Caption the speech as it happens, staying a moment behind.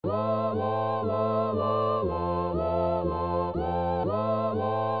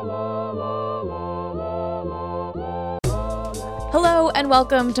Hello and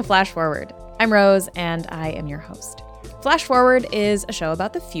welcome to Flash Forward. I'm Rose and I am your host. Flash Forward is a show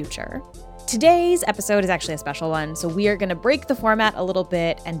about the future. Today's episode is actually a special one, so we are going to break the format a little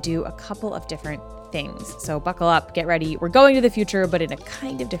bit and do a couple of different things. So buckle up, get ready. We're going to the future, but in a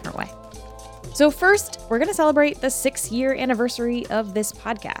kind of different way. So first, we're going to celebrate the 6-year anniversary of this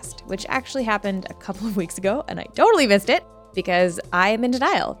podcast, which actually happened a couple of weeks ago, and I totally missed it because I am in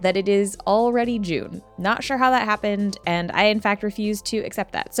denial that it is already June. Not sure how that happened, and I in fact refuse to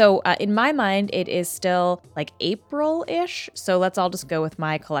accept that. So in my mind, it is still like April-ish, so let's all just go with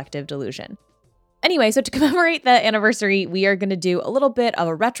my collective delusion. Anyway, so to commemorate the anniversary, we are going to do a little bit of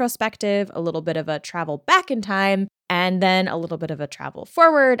a retrospective, a little bit of a travel back in time, and then a little bit of a travel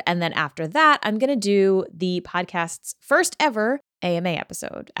forward. And then after that, I'm going to do the podcast's first ever AMA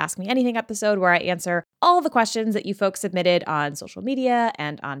episode, Ask Me Anything episode, where I answer all the questions that you folks submitted on social media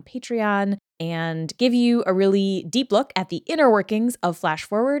and on Patreon, and give you a really deep look at the inner workings of Flash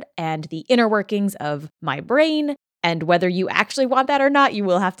Forward and the inner workings of my brain. And whether you actually want that or not, you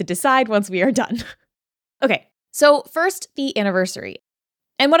will have to decide once we are done. Okay, so first, the anniversary.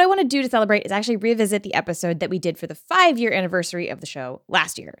 And what I want to do to celebrate is actually revisit the episode that we did for the 5-year anniversary of the show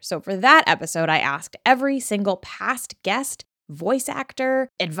last year. So for that episode, I asked every single past guest, voice actor,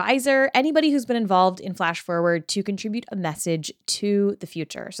 advisor, anybody who's been involved in Flash Forward to contribute a message to the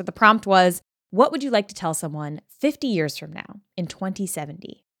future. So the prompt was, what would you like to tell someone 50 years from now in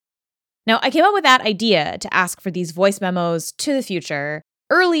 2070? Now, I came up with that idea to ask for these voice memos to the future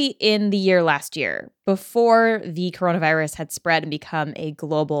early in the year last year, before the coronavirus had spread and become a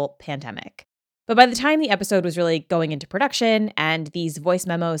global pandemic. But by the time the episode was really going into production and these voice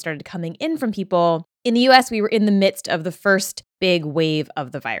memos started coming in from people, in the US, we were in the midst of the first big wave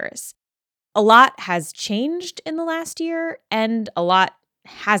of the virus. A lot has changed in the last year, and a lot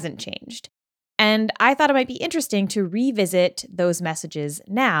hasn't changed. And I thought it might be interesting to revisit those messages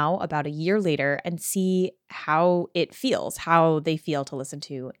now, about a year later, and see how it feels, how they feel to listen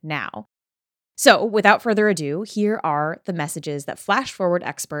to now. So without further ado, here are the messages that Flash Forward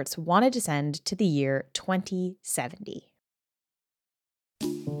experts wanted to send to the year 2070.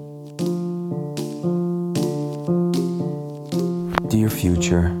 Dear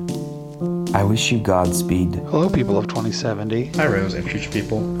future, I wish you Godspeed. Hello, people of 2070. Hi, Rose and future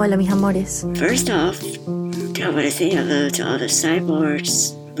people. Hola, mis amores. First off, I want to say hello to all the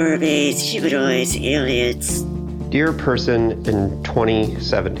cyborgs, mermaids, humanoids, aliens. Dear person in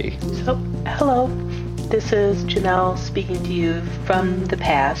 2070. So, hello. This is Janelle speaking to you from the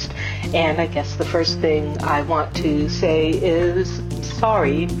past. And I guess the first thing I want to say is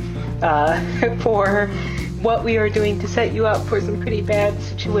sorry for what we are doing to set you up for some pretty bad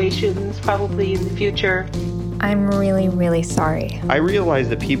situations, probably in the future. I'm really, really sorry. I realize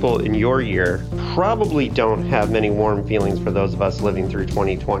that people in your year probably don't have many warm feelings for those of us living through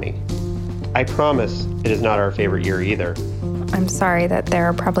 2020. I promise it is not our favorite year either. I'm sorry that there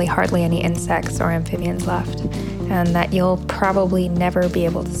are probably hardly any insects or amphibians left, and that you'll probably never be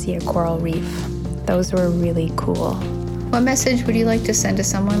able to see a coral reef. Those were really cool. What message would you like to send to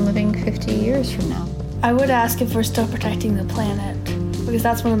someone living 50 years from now? I would ask if we're still protecting the planet, because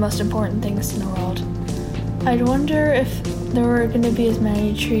that's one of the most important things in the world. I'd wonder if there were going to be as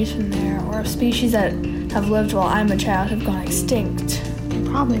many trees from there, or if species that have lived while I'm a child have gone extinct. There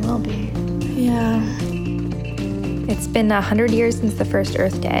probably will be. Yeah. It's been 100 years since the first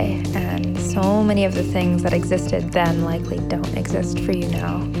Earth Day, and so many of the things that existed then likely don't exist for you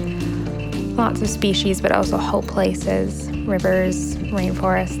now. Lots of species, but also whole places, rivers,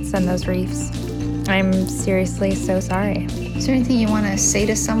 rainforests, and those reefs. I'm seriously so sorry. Is there anything you want to say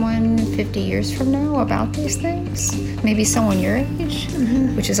to someone 50 years from now about these things? Maybe someone your age,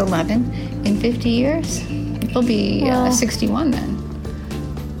 which is 11. In 50 years, you'll be 61 then.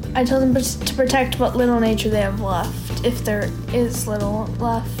 I told them to protect what little nature they have left, if there is little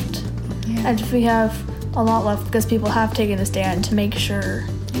left. Yeah. And if we have a lot left, because people have taken a stand to make sure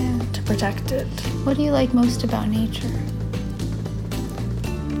to protect it. What do you like most about nature?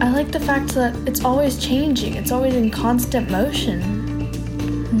 I like the fact that it's always changing. It's always in constant motion.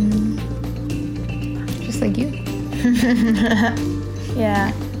 Just like you.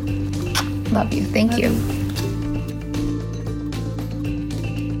 Yeah. Love you. Thank you.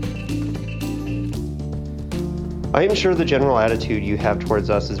 I am sure the general attitude you have towards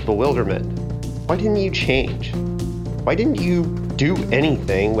us is bewilderment. Why didn't you change? Why didn't you do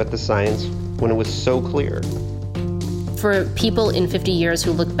anything with the science when it was so clear? For people in 50 years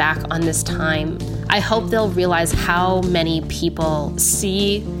who look back on this time, I hope they'll realize how many people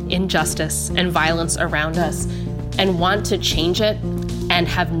see injustice and violence around us and want to change it and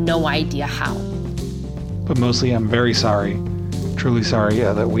have no idea how. But mostly I'm very sorry. truly sorry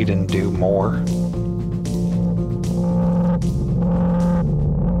that we didn't do more.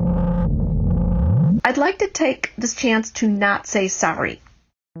 I'd like to take this chance to not say sorry.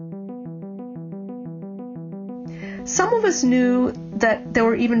 Some of us knew that there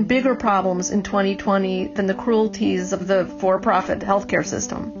were even bigger problems in 2020 than the cruelties of the for-profit healthcare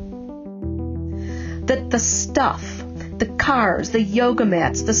system. That the stuff, the cars, the yoga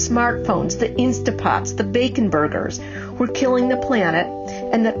mats, the smartphones, the Instapots, the bacon burgers were killing the planet,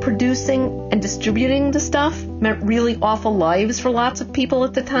 and that producing and distributing the stuff meant really awful lives for lots of people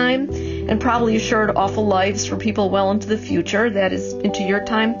at the time, and probably assured awful lives for people well into the future, that is, into your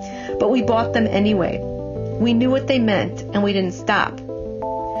time, but we bought them anyway. We knew what they meant, and we didn't stop.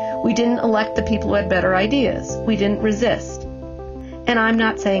 We didn't elect the people who had better ideas. We didn't resist. And I'm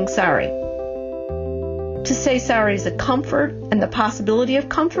not saying sorry. To say sorry is a comfort, and the possibility of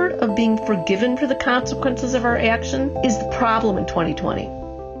comfort of being forgiven for the consequences of our action is the problem in 2020.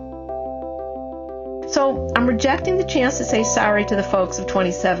 So I'm rejecting the chance to say sorry to the folks of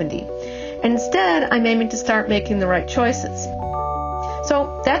 2070. And instead, I'm aiming to start making the right choices.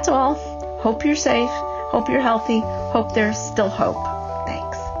 So that's all. Hope you're safe. Hope you're healthy. Hope there's still hope.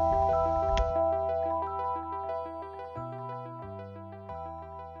 Thanks.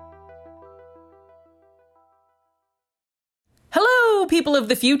 Hello, people of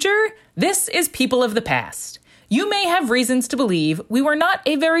the future. This is People of the Past. You may have reasons to believe we were not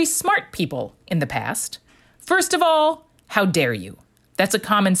a very smart people in the past. First of all, how dare you? That's a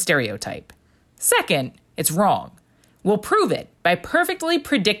common stereotype. Second, it's wrong. We'll prove it by perfectly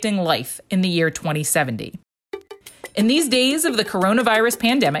predicting life in the year 2070. In these days of the coronavirus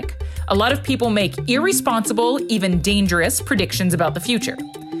pandemic, a lot of people make irresponsible, even dangerous predictions about the future.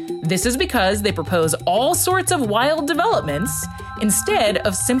 This is because they propose all sorts of wild developments instead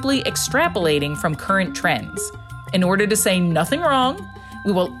of simply extrapolating from current trends. In order to say nothing wrong,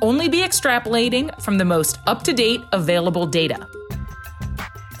 we will only be extrapolating from the most up-to-date available data.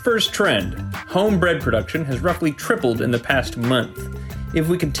 First trend, home bread production has roughly tripled in the past month. If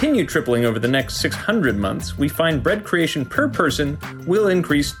we continue tripling over the next 600 months, we find bread creation per person will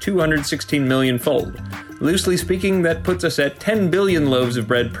increase 216 million-fold. Loosely speaking, that puts us at 10 billion loaves of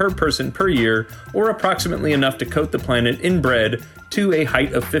bread per person per year, or approximately enough to coat the planet in bread to a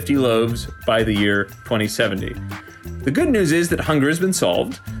height of 50 loaves by the year 2070. The good news is that hunger has been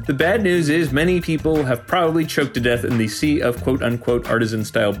solved. The bad news is many people have probably choked to death in the sea of quote-unquote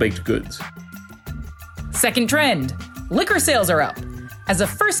artisan-style baked goods. Second trend, liquor sales are up. As a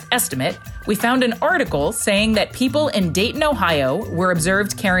first estimate, we found an article saying that people in Dayton, Ohio were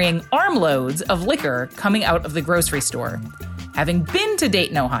observed carrying armloads of liquor coming out of the grocery store. Having been to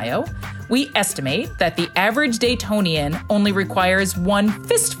Dayton, Ohio, we estimate that the average Daytonian only requires one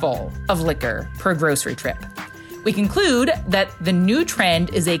fistful of liquor per grocery trip. We conclude that the new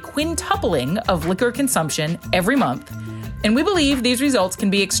trend is a quintupling of liquor consumption every month, and we believe these results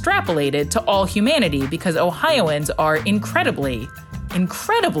can be extrapolated to all humanity because Ohioans are incredibly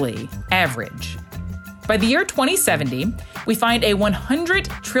average. By the year 2070, we find a 100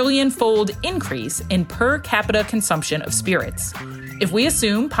 trillion-fold increase in per capita consumption of spirits. If we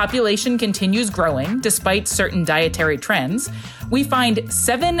assume population continues growing despite certain dietary trends, we find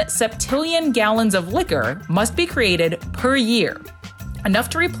 7 septillion gallons of liquor must be created per year, enough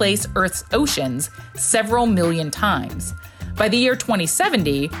to replace Earth's oceans several million times. By the year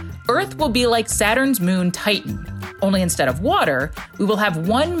 2070, Earth will be like Saturn's moon Titan, only instead of water, we will have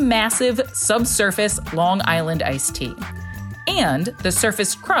one massive subsurface Long Island iced tea. And the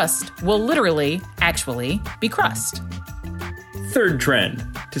surface crust will actually be crust. Third trend,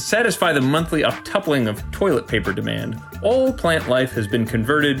 to satisfy the monthly octupling of toilet paper demand, all plant life has been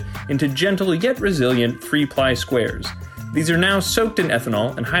converted into gentle yet resilient 3-ply squares. These are now soaked in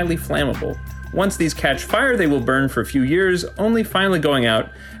ethanol and highly flammable. Once these catch fire, they will burn for a few years, only finally going out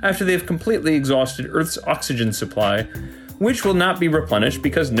after they have completely exhausted Earth's oxygen supply, which will not be replenished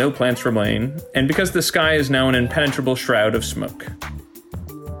because no plants remain, and because the sky is now an impenetrable shroud of smoke.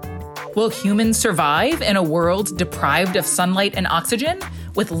 Will humans survive in a world deprived of sunlight and oxygen,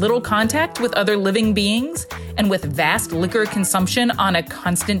 with little contact with other living beings, and with vast liquor consumption on a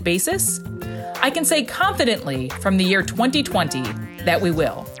constant basis? I can say confidently from the year 2020 that we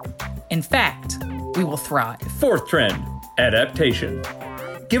will. In fact, we will thrive. Fourth trend, adaptation.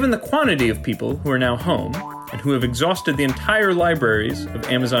 Given the quantity of people who are now home and who have exhausted the entire libraries of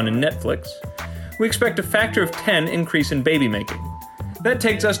Amazon and Netflix, we expect a factor of 10 increase in baby making. That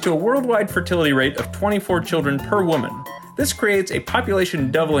takes us to a worldwide fertility rate of 24 children per woman. This creates a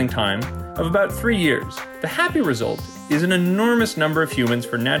population doubling time of about 3 years. The happy result is an enormous number of humans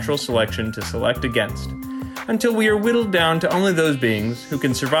for natural selection to select against. until we are whittled down to only those beings who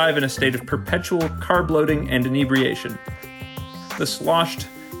can survive in a state of perpetual carb loading and inebriation. The sloshed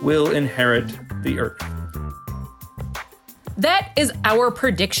will inherit the earth. That is our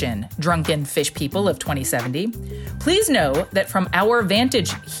prediction, drunken fish people of 2070. Please know that from our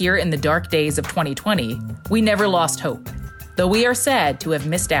vantage here in the dark days of 2020, we never lost hope, though we are sad to have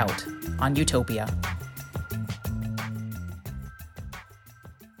missed out on utopia.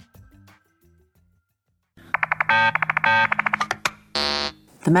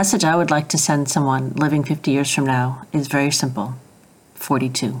 The message I would like to send someone living 50 years from now is very simple.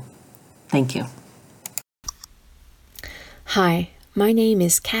 42. Thank you. Hi, my name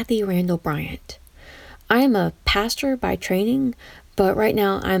is Kathy Randall Bryant. I am a pastor by training, but right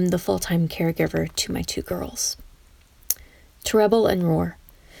now I'm the full-time caregiver to my 2 girls. To Rebel and Roar,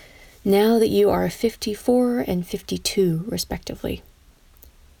 now that you are 54 and 52, respectively.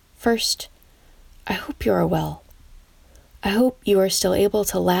 First, I hope you are well. I hope you are still able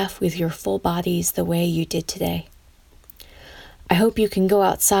to laugh with your full bodies the way you did today. I hope you can go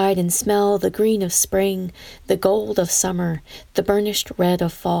outside and smell the green of spring, the gold of summer, the burnished red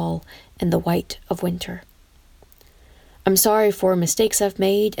of fall, and the white of winter. I'm sorry for mistakes I've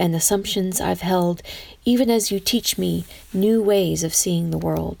made and assumptions I've held, even as you teach me new ways of seeing the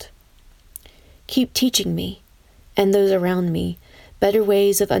world. Keep teaching me, and those around me, better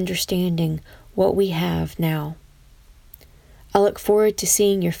ways of understanding what we have now. I look forward to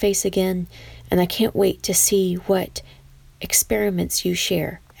seeing your face again, and I can't wait to see what experiments you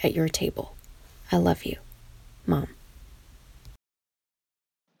share at your table. I love you, Mom.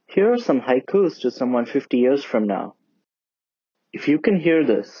 Here are some haikus to someone 50 years from now. If you can hear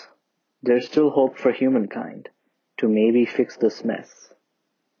this, there's still hope for humankind to maybe fix this mess.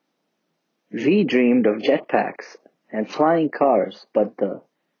 We dreamed of jetpacks and flying cars, but the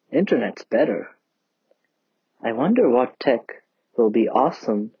internet's better. I wonder what tech will be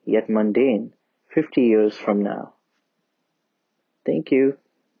awesome yet mundane 50 years from now. Thank you.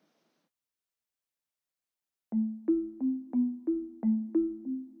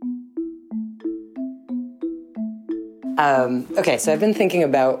 Okay, so I've been thinking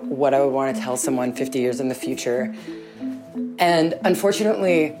about what I would want to tell someone 50 years in the future. And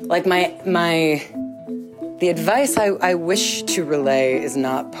unfortunately, like the advice I wish to relay is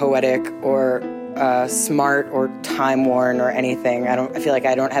not poetic or smart or time-worn or anything. I feel like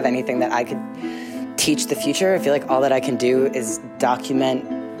I don't have anything that I could teach the future. I feel like all that I can do is document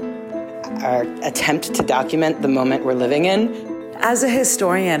or attempt to document the moment we're living in. As a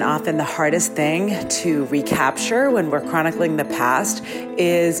historian, often the hardest thing to recapture when we're chronicling the past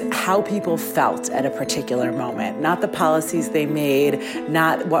is how people felt at a particular moment. Not the policies they made,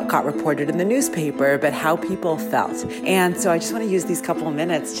 not what got reported in the newspaper, but how people felt. And so I just want to use these couple of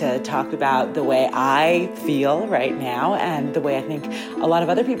minutes to talk about the way I feel right now and the way I think a lot of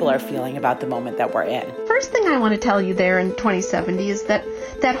other people are feeling about the moment that we're in. First thing I want to tell you there in 2070 is that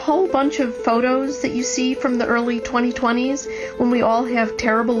whole bunch of photos that you see from the early 2020s when we all have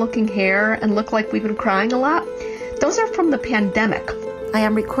terrible looking hair and look like we've been crying a lot, those are from the pandemic. I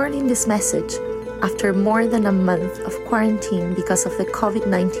am recording this message after more than a month of quarantine because of the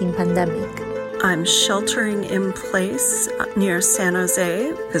COVID-19 pandemic. I'm sheltering in place near San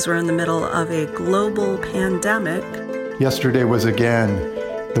Jose because we're in the middle of a global pandemic. Yesterday was again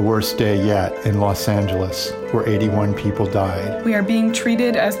the worst day yet in Los Angeles, where 81 people died. We are being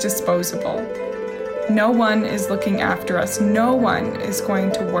treated as disposable. No one is looking after us. No one is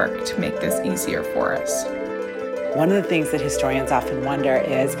going to work to make this easier for us. One of the things that historians often wonder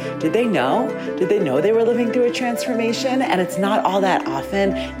is, did they know? Did they know they were living through a transformation? And it's not all that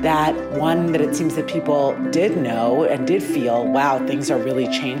often that it seems that people did know and did feel, wow, things are really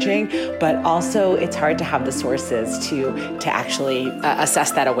changing. But also it's hard to have the sources to actually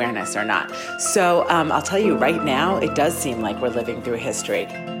assess that awareness or not. So I'll tell you right now, it does seem like we're living through history.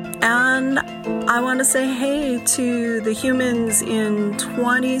 And I want to say hey to the humans in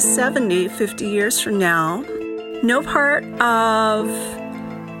 2070, 50 years from now. No part of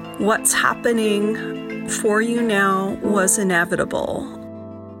what's happening for you now was inevitable.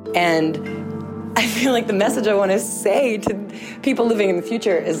 And I feel like the message I want to say to people living in the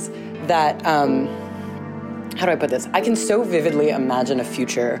future is that, how do I put this? I can so vividly imagine a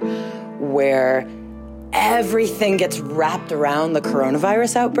future where everything gets wrapped around the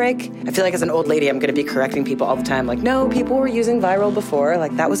coronavirus outbreak. I feel like as an old lady, I'm going to be correcting people all the time. Like, no, people were using viral before.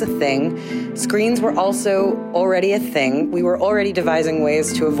 Like, that was a thing. Screens were also already a thing. We were already devising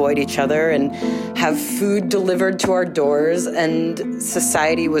ways to avoid each other and have food delivered to our doors. And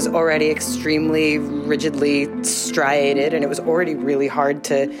society was already extremely rigidly striated. And it was already really hard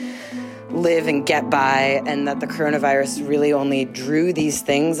to live and get by, and that the coronavirus really only drew these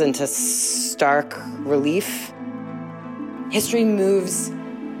things into stark relief. History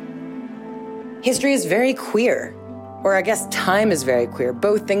is very queer. Or I guess time is very queer.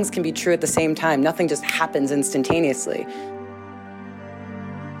 Both things can be true at the same time. Nothing just happens instantaneously.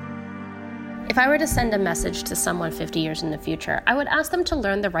 If I were to send a message to someone 50 years in the future, I would ask them to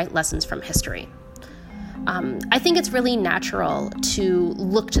learn the right lessons from history. I think it's really natural to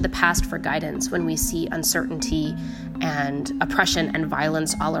look to the past for guidance when we see uncertainty and oppression and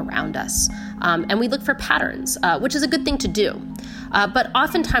violence all around us. And we look for patterns, which is a good thing to do. But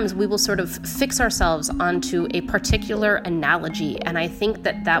oftentimes we will sort of fix ourselves onto a particular analogy, and I think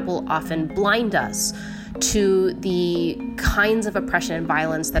that will often blind us to the kinds of oppression and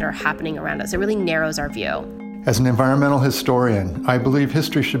violence that are happening around us. It really narrows our view. As an environmental historian, I believe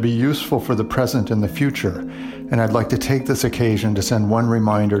history should be useful for the present and the future, and I'd like to take this occasion to send one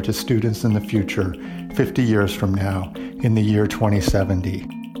reminder to students in the future, 50 years from now, in the year 2070.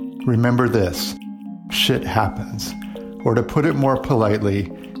 Remember this: shit happens. Or to put it more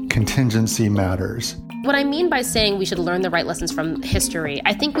politely, contingency matters. What I mean by saying we should learn the right lessons from history,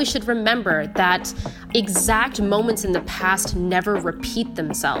 I think we should remember that exact moments in the past never repeat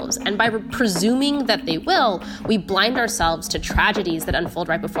themselves. And by presuming that they will, we blind ourselves to tragedies that unfold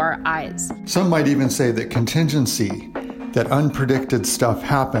right before our eyes. Some might even say that contingency, that unpredicted stuff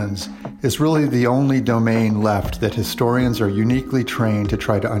happens, is really the only domain left that historians are uniquely trained to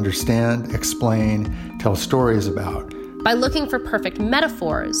try to understand, explain, tell stories about. By looking for perfect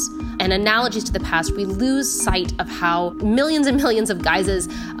metaphors and analogies to the past, we lose sight of how millions and millions of guises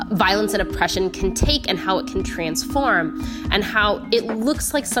violence and oppression can take and how it can transform, and how it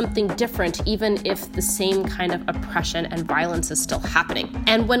looks like something different even if the same kind of oppression and violence is still happening.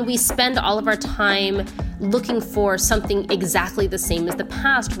 And when we spend all of our time looking for something exactly the same as the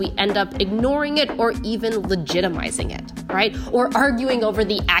past, we end up ignoring it or even legitimizing it, right? Or arguing over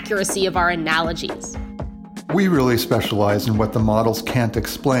the accuracy of our analogies. We really specialize in what the models can't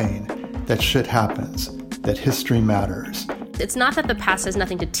explain, that shit happens, that history matters. It's not that the past has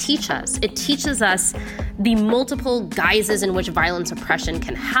nothing to teach us. It teaches us the multiple guises in which violence, oppression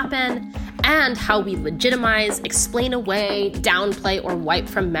can happen, and how we legitimize, explain away, downplay, or wipe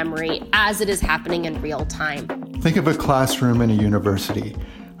from memory as it is happening in real time. Think of a classroom in a university.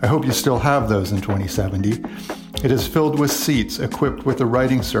 I hope you still have those in 2070. It is filled with seats equipped with a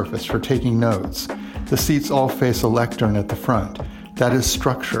writing surface for taking notes. The seats all face a lectern at the front. That is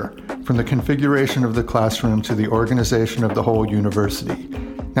structure, from the configuration of the classroom to the organization of the whole university.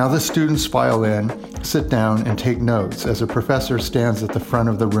 Now the students file in, sit down, and take notes as a professor stands at the front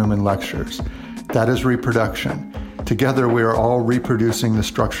of the room and lectures. That is reproduction. Together we are all reproducing the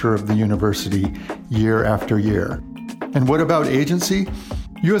structure of the university year after year. And what about agency?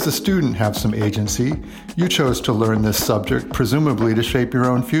 You as a student have some agency. You chose to learn this subject, presumably to shape your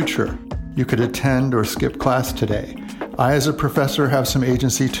own future. You could attend or skip class today. I as a professor have some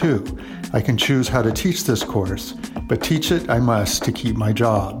agency too. I can choose how to teach this course, but teach it I must to keep my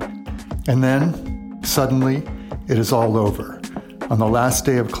job. And then, suddenly, it is all over. On the last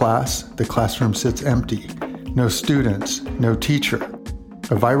day of class, the classroom sits empty. No students, no teacher.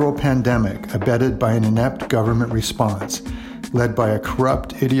 A viral pandemic abetted by an inept government response, led by a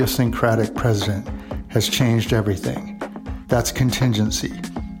corrupt, idiosyncratic president, has changed everything. That's contingency.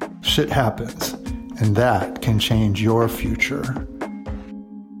 Shit happens, and that can change your future.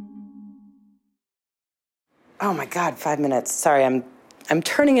 Oh my God, 5 minutes. Sorry, I'm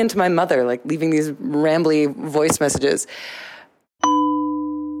turning into my mother, like leaving these rambly voice messages.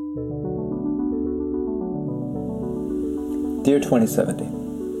 Dear 2070,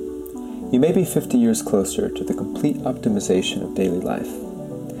 you may be 50 years closer to the complete optimization of daily life,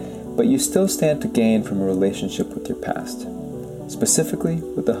 but you still stand to gain from a relationship with your past, specifically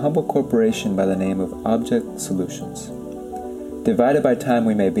with a humble corporation by the name of Object Solutions. Divided by time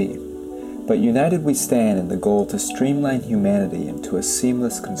we may be, but united we stand in the goal to streamline humanity into a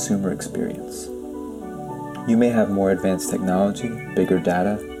seamless consumer experience. You may have more advanced technology, bigger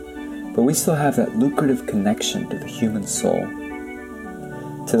data, but we still have that lucrative connection to the human soul.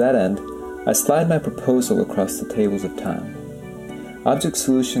 To that end, I slide my proposal across the tables of time. Object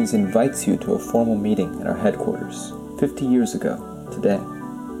Solutions invites you to a formal meeting at our headquarters 50 years ago, today.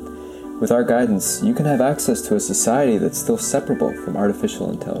 With our guidance, you can have access to a society that's still separable from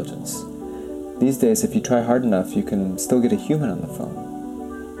artificial intelligence. These days, if you try hard enough, you can still get a human on the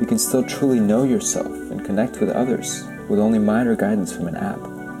phone. You can still truly know yourself and connect with others with only minor guidance from an app.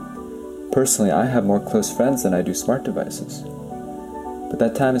 Personally, I have more close friends than I do smart devices. But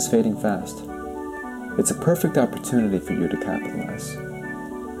that time is fading fast. It's a perfect opportunity for you to capitalize.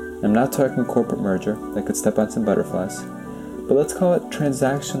 I'm not talking corporate merger that could step on some butterflies, but let's call it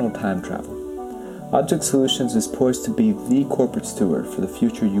transactional time travel. Object Solutions is poised to be the corporate steward for the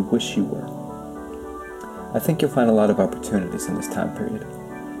future you wish you were. I think you'll find a lot of opportunities in this time period.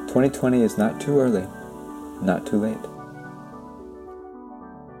 2020 is not too early, not too late.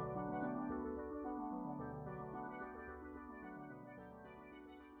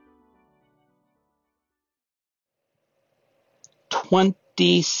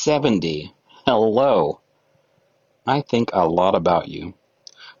 "2070. Hello. I think a lot about you.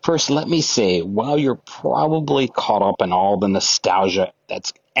 First, let me say, while you're probably caught up in all the nostalgia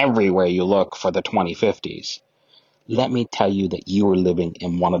that's everywhere you look for the 2050s, let me tell you that you are living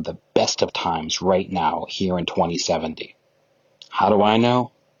in one of the best of times right now here in 2070. How do I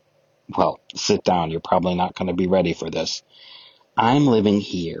know? Well, sit down. You're probably not going to be ready for this. I'm living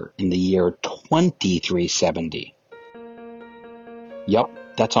here in the year 2370. Yup,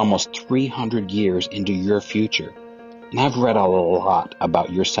 that's almost 300 years into your future. And I've read a lot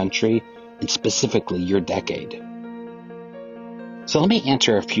about your century, and specifically your decade. So let me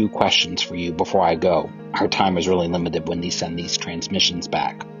answer a few questions for you before I go. Our time is really limited when they send these transmissions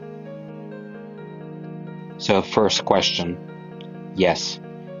back. So first question. Yes,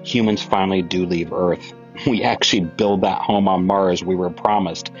 humans finally do leave Earth. We actually build that home on Mars we were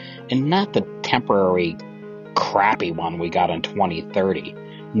promised, and not the temporary, crappy one we got in 2030.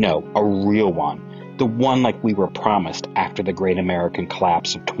 No, a real one. The one like we were promised after the Great American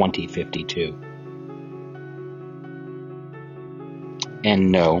Collapse of 2052.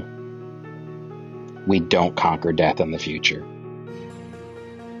 And no, we don't conquer death in the future.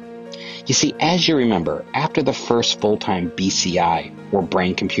 You see, as you remember, after the first full-time BCI, or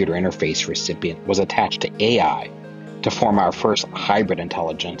brain-computer interface recipient, was attached to AI to form our first hybrid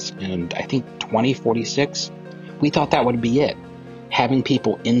intelligence in, I think, 2046, we thought that would be it. Having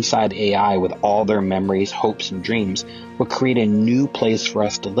people inside AI with all their memories, hopes, and dreams would create a new place for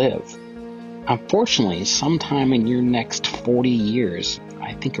us to live. Unfortunately, sometime in your next 40 years,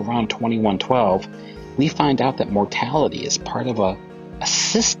 I think around 2112, we find out that mortality is part of a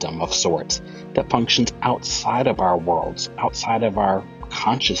system of sorts that functions outside of our worlds, outside of our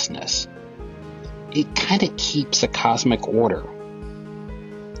consciousness. It kind of keeps a cosmic order.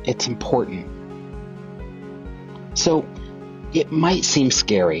 It's important. So, it might seem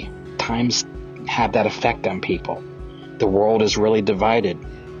scary. Times have that effect on people. The world is really divided,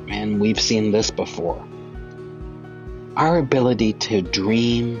 and we've seen this before. Our ability to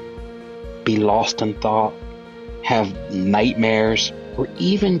dream, be lost in thought, have nightmares, or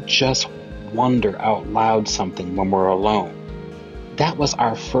even just wonder out loud something when we're alone. That was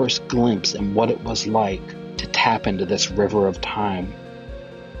our first glimpse in what it was like to tap into this river of time.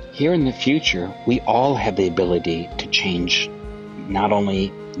 Here in the future, we all have the ability to change not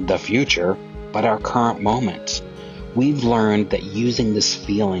only the future, but our current moments. We've learned that using this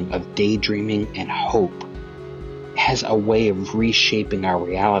feeling of daydreaming and hope has a way of reshaping our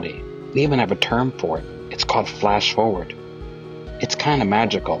reality. We even have a term for it. It's called flash forward. It's kind of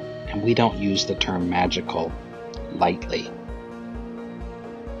magical, and we don't use the term magical lightly.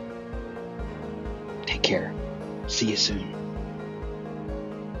 Take care. See you soon.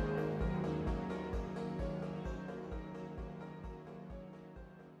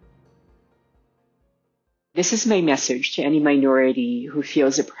 This is my message to any minority who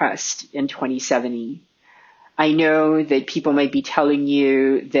feels oppressed in 2070. I know that people might be telling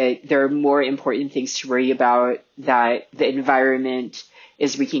you that there are more important things to worry about, that the environment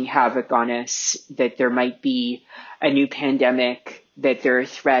is wreaking havoc on us, that there might be a new pandemic, that there are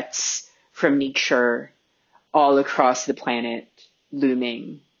threats from nature all across the planet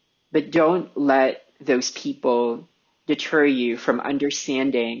looming. But don't let those people deter you from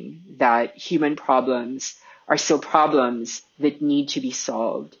understanding that human problems are still problems that need to be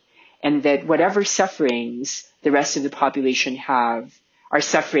solved, and that whatever sufferings the rest of the population have are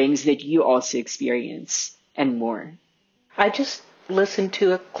sufferings that you also experience, and more. I just listened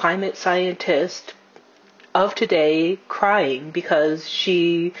to a climate scientist of today crying because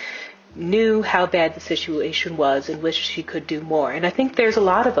she knew how bad the situation was and wished she could do more. And I think there's a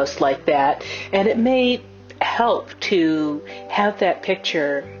lot of us like that, and it may help to have that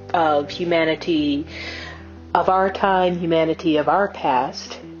picture of humanity of our time, humanity of our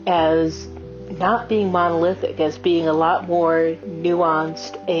past, as not being monolithic, as being a lot more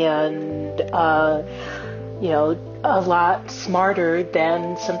nuanced and, a lot smarter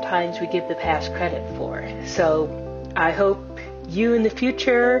than sometimes we give the past credit for. So I hope you in the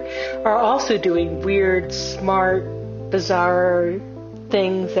future are also doing weird, smart, bizarre,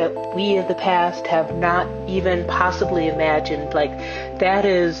 things that we of the past have not even possibly imagined. Like, that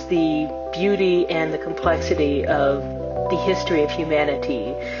is the beauty and the complexity of the history of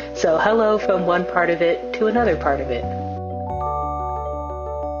humanity. So hello from one part of it to another part of it.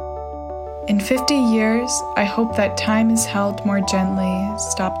 In 50 years, I hope that time is held more gently,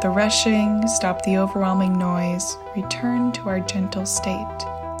 stop the rushing, stop the overwhelming noise, return to our gentle state.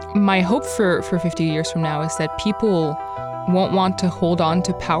 My hope for 50 years from now is that people won't want to hold on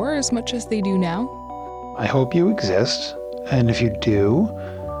to power as much as they do now. I hope you exist, and if you do,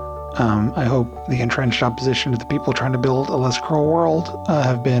 I hope the entrenched opposition to the people trying to build a less cruel world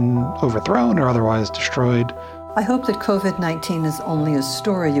have been overthrown or otherwise destroyed. I hope that COVID-19 is only a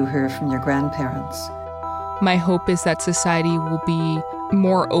story you hear from your grandparents. My hope is that society will be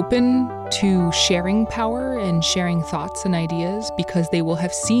more open to sharing power and sharing thoughts and ideas because they will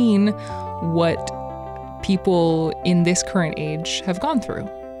have seen what people in this current age have gone through.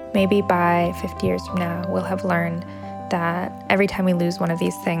 Maybe by 50 years from now, we'll have learned that every time we lose one of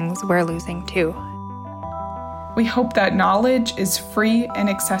these things, we're losing too. We hope that knowledge is free and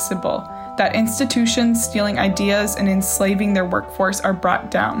accessible, that institutions stealing ideas and enslaving their workforce are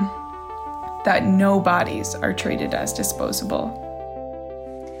brought down, that no bodies are treated as disposable.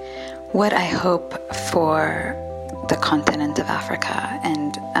 What I hope for the continent of Africa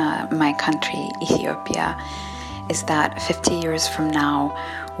and my country, Ethiopia, is that 50 years from now,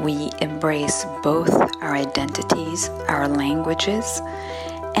 we embrace both our identities, our languages,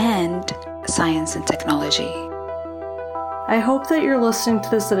 and science and technology. I hope that you're listening to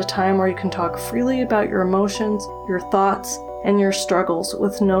this at a time where you can talk freely about your emotions, your thoughts, and your struggles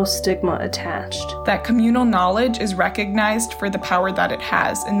with no stigma attached. That communal knowledge is recognized for the power that it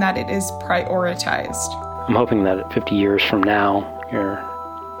has and that it is prioritized. I'm hoping that 50 years from now, you're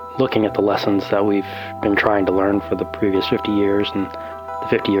looking at the lessons that we've been trying to learn for the previous 50 years and the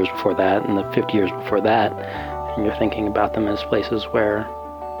 50 years before that and the 50 years before that, and you're thinking about them as places where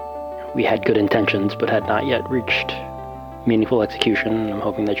we had good intentions but had not yet reached meaningful execution. I'm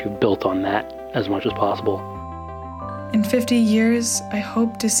hoping that you've built on that as much as possible. In 50 years, I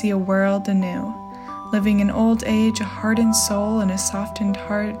hope to see a world anew, living in old age, a hardened soul and a softened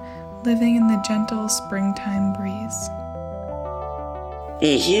heart, living in the gentle springtime breeze.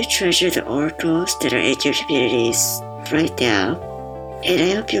 May you treasure the oracles that are in your communities right now, and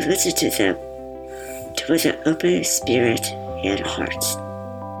I hope you listen to them with an open spirit and heart.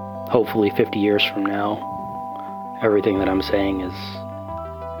 Hopefully 50 years from now, everything that I'm saying is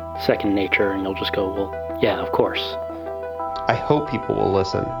second nature, and you'll just go, well, yeah, of course. I hope people will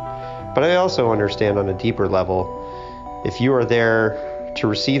listen, but I also understand on a deeper level, if you are there to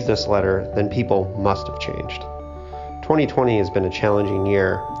receive this letter, then people must have changed. 2020 has been a challenging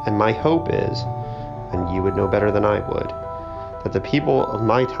year, and my hope is, and you would know better than I would, that the people of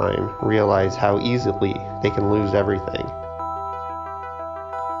my time realize how easily they can lose everything.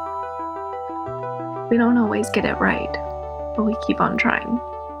 We don't always get it right, but we keep on trying.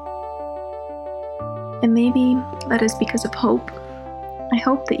 And maybe that is because of hope. I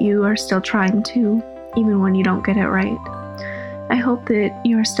hope that you are still trying to, even when you don't get it right. I hope that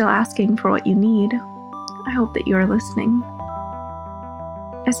you are still asking for what you need. I hope that you are listening.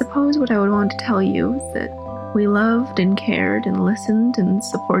 I suppose what I would want to tell you is that we loved and cared and listened and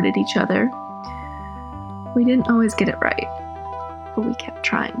supported each other. We didn't always get it right, but we kept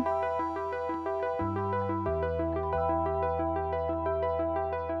trying.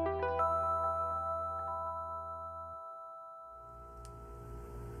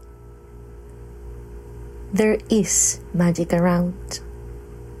 There is magic around.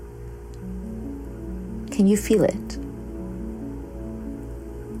 Can you feel it?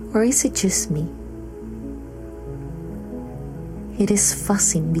 Or is it just me? It is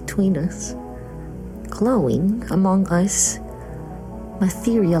fuzzing between us, glowing among us,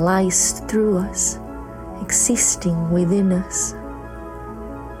 materialized through us, existing within us.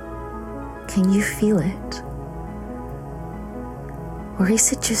 Can you feel it? Or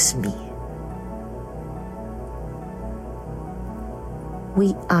is it just me?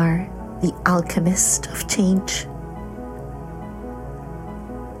 We are the alchemist of change.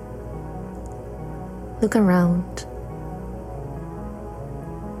 Look around.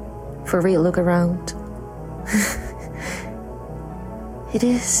 For real, look around. It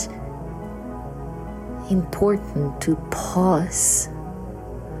is important to pause,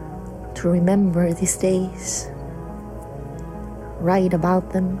 to remember these days, write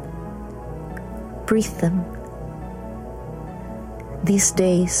about them, breathe them. These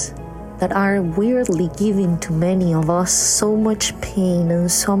days that are weirdly giving to many of us so much pain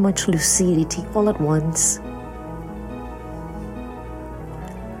and so much lucidity all at once.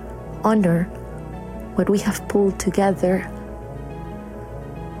 Honor what we have pulled together.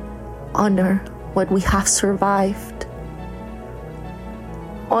 Honor what we have survived.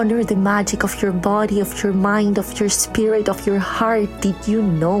 Honor the magic of your body, of your mind, of your spirit, of your heart. Did you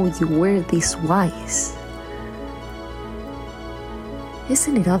know you were this wise?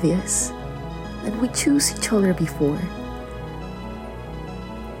 Isn't it obvious that we choose each other before?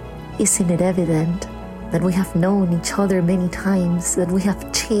 Isn't it evident that we have known each other many times, that we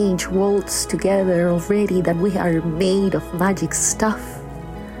have changed worlds together already, that we are made of magic stuff?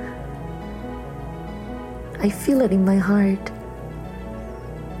 I feel it in my heart.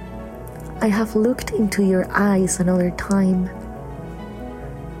 I have looked into your eyes another time.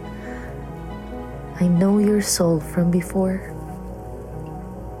 I know your soul from before.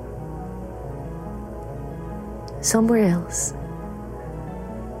 Somewhere else.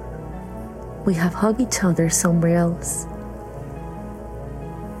 We have hugged each other somewhere else.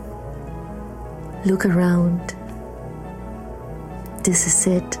 Look around. This is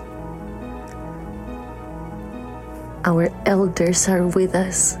it. Our elders are with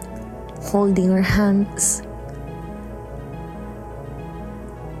us, holding our hands.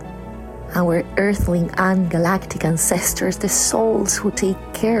 Our earthling and galactic ancestors, the souls who take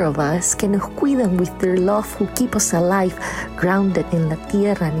care of us, que nos cuidan with their love, who keep us alive, grounded in la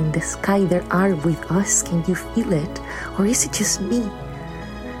tierra and in the sky, they are with us. Can you feel it? Or is it just me?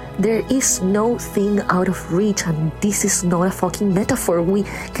 There is no thing out of reach, and this is not a fucking metaphor. We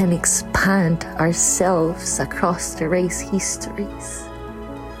can expand ourselves across the race histories.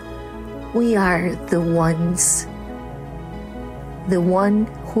 We are the ones. The one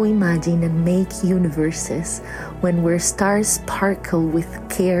who imagine and make universes when where stars sparkle with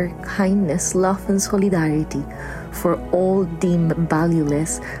care, kindness, love, and solidarity for all deemed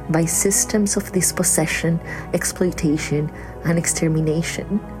valueless by systems of dispossession, exploitation, and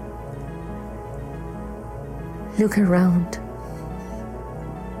extermination. Look around.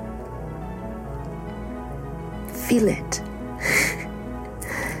 Feel it.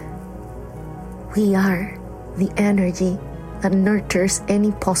 We are the energy that nurtures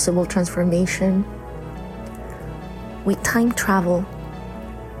any possible transformation. We time travel,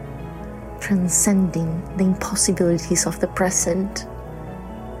 transcending the impossibilities of the present.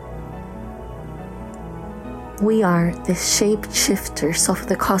 We are the shapeshifters of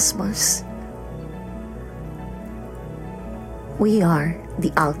the cosmos. We are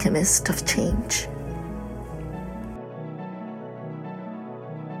the alchemist of change.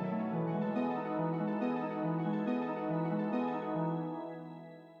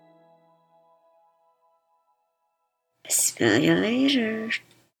 Smell you later.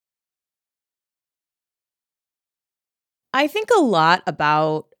 I think a lot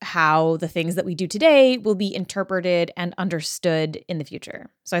about how the things that we do today will be interpreted and understood in the future.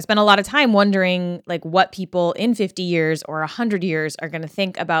 So I spent a lot of time wondering what people in 50 years or 100 years are going to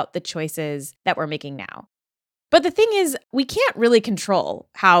think about the choices that we're making now. But the thing is, we can't really control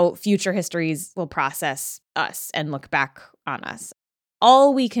how future histories will process us and look back on us.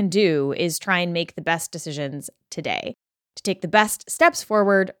 All we can do is try and make the best decisions today, to take the best steps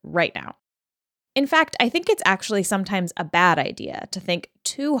forward right now. In fact, I think it's actually sometimes a bad idea to think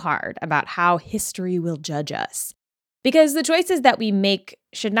too hard about how history will judge us, because the choices that we make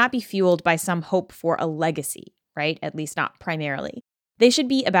should not be fueled by some hope for a legacy, right? At least not primarily. They should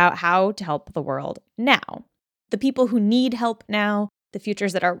be about how to help the world now. The people who need help now, the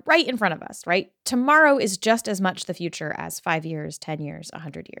futures that are right in front of us, right? Tomorrow is just as much the future as 5 years, 10 years,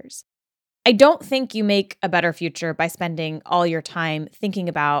 100 years. I don't think you make a better future by spending all your time thinking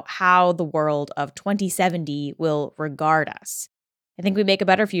about how the world of 2070 will regard us. I think we make a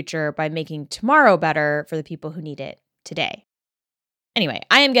better future by making tomorrow better for the people who need it today. Anyway,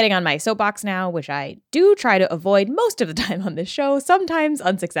 I am getting on my soapbox now, which I do try to avoid most of the time on this show, sometimes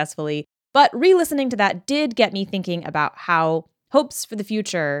unsuccessfully. But re-listening to that did get me thinking about how hopes for the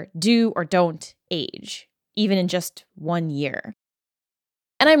future do or don't age, even in just 1 year.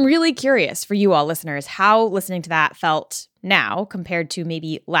 And I'm really curious for you all listeners how listening to that felt now compared to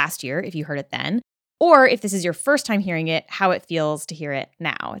maybe last year, if you heard it then, or if this is your first time hearing it, how it feels to hear it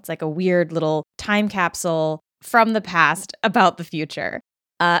now. It's like a weird little time capsule from the past about the future.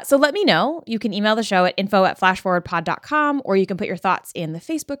 So let me know. You can email the show at info@flashforwardpod.com, or you can put your thoughts in the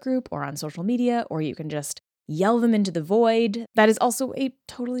Facebook group or on social media, or you can just yell them into the void. That is also a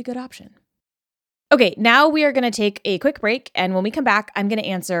totally good option. Okay, now we are going to take a quick break, and when we come back, I'm going to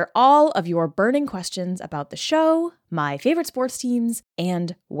answer all of your burning questions about the show, my favorite sports teams,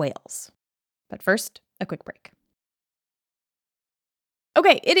 and whales. But first, a quick break.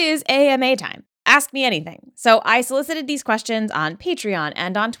 Okay, it is AMA time. ask me anything. So I solicited these questions on Patreon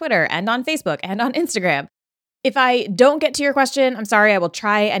and on Twitter and on Facebook and on Instagram. If I don't get to your question, I'm sorry. I will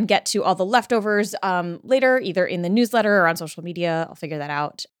try and get to all the leftovers later, either in the newsletter or on social media. I'll figure that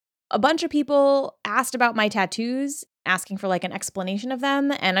out. A bunch of people asked about my tattoos, asking for like an explanation of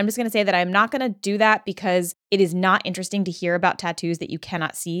them. And I'm just going to say that I'm not going to do that because it is not interesting to hear about tattoos that you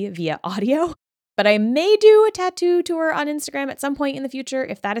cannot see via audio. But I may do a tattoo tour on Instagram at some point in the future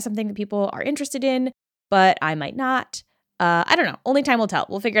if that is something that people are interested in, but I might not. I don't know. Only time will tell.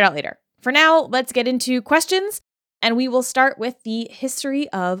 We'll figure it out later. For now, let's get into questions, and we will start with the history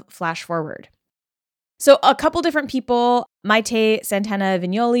of Flash Forward. So a couple different people, Maite Santana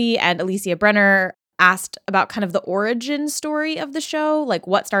Vignoli and Alicia Brenner, asked about kind of the origin story of the show, like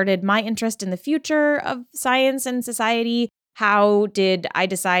what started my interest in the future of science and society. How did I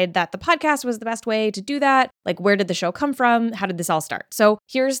decide that the podcast was the best way to do that? Like, where did the show come from? How did this all start? So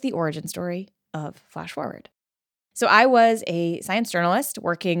here's the origin story of Flash Forward. So I was a science journalist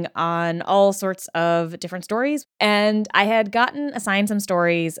working on all sorts of different stories, and I had gotten assigned some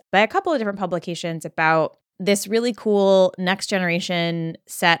stories by a couple of different publications about this really cool next generation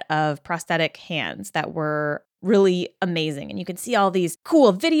set of prosthetic hands that were really amazing. And you could see all these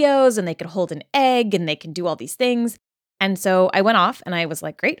cool videos, and they could hold an egg, and they can do all these things. And so I went off and I was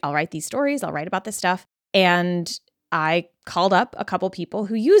like, great, I'll write these stories. I'll write about this stuff. And I called up a couple people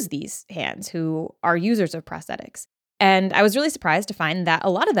who use these hands, who are users of prosthetics. And I was really surprised to find that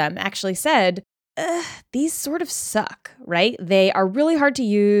a lot of them actually said, these sort of suck, right? They are really hard to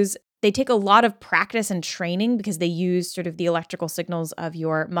use. They take a lot of practice and training because they use sort of the electrical signals of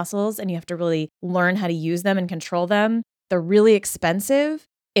your muscles, and you have to really learn how to use them and control them. They're really expensive.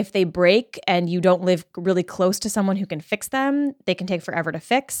 If they break and you don't live really close to someone who can fix them, they can take forever to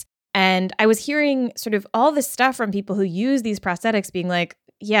fix. And I was hearing sort of all this stuff from people who use these prosthetics being like,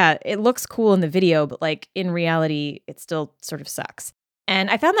 yeah, it looks cool in the video, but like in reality, it still sort of sucks. And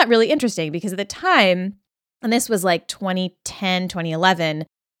I found that really interesting because at the time, and this was like 2010, 2011,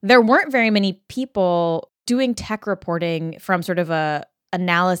 there weren't very many people doing tech reporting from sort of a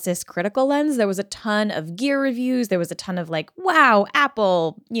analysis critical lens. There was a ton of gear reviews. There was a ton of like, wow,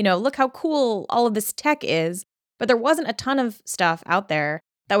 Apple, look how cool all of this tech is. But there wasn't a ton of stuff out there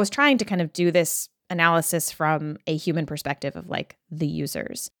that was trying to kind of do this analysis from a human perspective of like the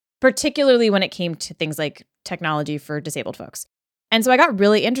users, particularly when it came to things like technology for disabled folks. And so I got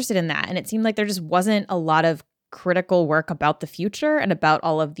really interested in that. And it seemed like there just wasn't a lot of critical work about the future and about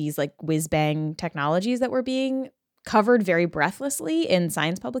all of these like whiz bang technologies that were being covered very breathlessly in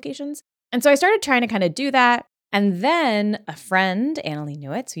science publications. And so I started trying to kind of do that. And then a friend, Annalee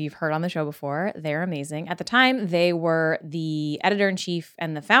Newitz, who you've heard on the show before, they're amazing. At the time, they were the editor-in-chief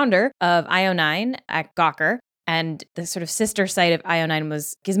and the founder of IO9 at Gawker. And the sort of sister site of IO9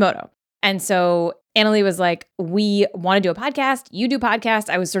 was Gizmodo. And so Annalee was like, we want to do a podcast. You do podcasts.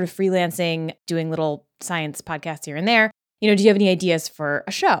 I was sort of freelancing, doing little science podcasts here and there. Do you have any ideas for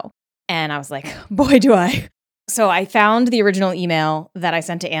a show? And I was like, boy, do I. So I found the original email that I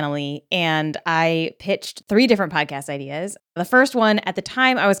sent to Annalee, and I pitched 3 different podcast ideas. The first one at the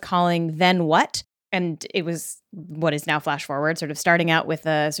time I was calling Then What? And it was what is now Flash Forward, sort of starting out with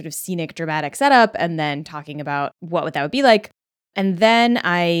a sort of scenic, dramatic setup and then talking about what that would be like. And then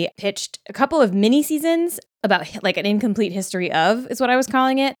I pitched a couple of mini seasons about like an incomplete history of is what I was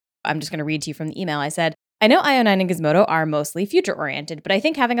calling it. I'm just going to read to you from the email. I said, I know IO9 and Gizmodo are mostly future-oriented, but I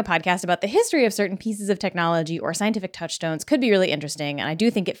think having a podcast about the history of certain pieces of technology or scientific touchstones could be really interesting, and I do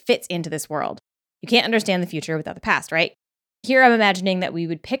think it fits into this world. You can't understand the future without the past, right? Here I'm imagining that we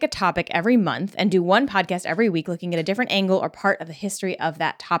would pick a topic every month and do one podcast every week looking at a different angle or part of the history of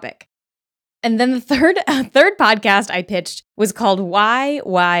that topic. And then the third podcast I pitched was called Why,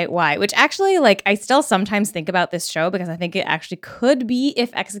 which actually, like, I still sometimes think about this show because I think it actually could be, if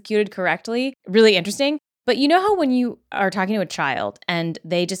executed correctly, really interesting. But you know how when you are talking to a child and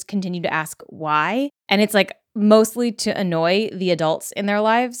they just continue to ask why, and it's like mostly to annoy the adults in their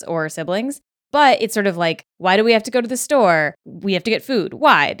lives or siblings, but it's sort of like, why do we have to go to the store? We have to get food.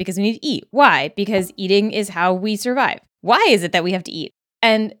 Why? Because we need to eat. Why? Because eating is how we survive. Why is it that we have to eat?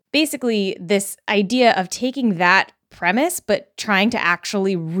 And basically this idea of taking that premise, but trying to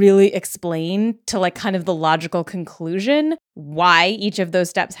actually really explain to like kind of the logical conclusion why each of those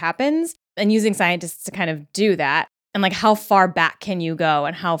steps happens, and using scientists to kind of do that. And like, how far back can you go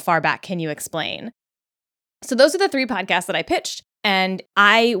and how far back can you explain? So those are the 3 podcasts that I pitched. And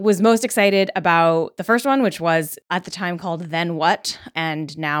I was most excited about the first one, which was at the time called Then What,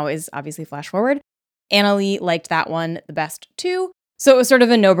 and now is obviously Flash Forward. Annalee liked that one the best too. So it was sort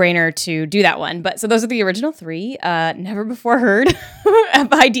of a no-brainer to do that one. But so those are the original 3, never before heard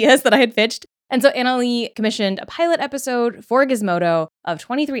of ideas that I had pitched. And so Annalee commissioned a pilot episode for Gizmodo of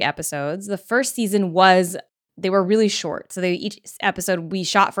 23 episodes. The first season they were really short. So each episode we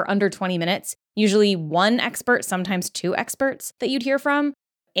shot for under 20 minutes, usually one expert, sometimes two experts that you'd hear from,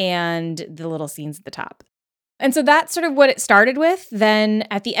 and the little scenes at the top. And so that's sort of what it started with. Then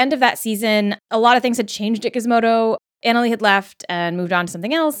at the end of that season, a lot of things had changed at Gizmodo. Annalee had left and moved on to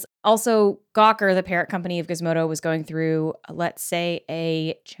something else. Also, Gawker, the parent company of Gizmodo, was going through, let's say,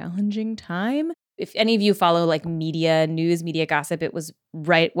 a challenging time. If any of you follow like media gossip, it was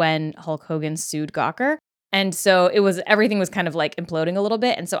right when Hulk Hogan sued Gawker. And so everything was kind of like imploding a little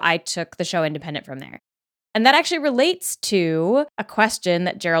bit. And so I took the show independent from there. And that actually relates to a question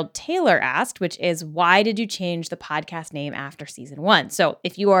that Gerald Taylor asked, which is, why did you change the podcast name after season 1? So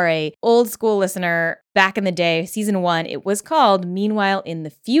if you are a old school listener, back in the day, season 1, it was called Meanwhile in the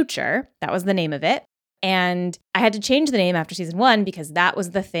Future. That was the name of it. And I had to change the name after season 1 because that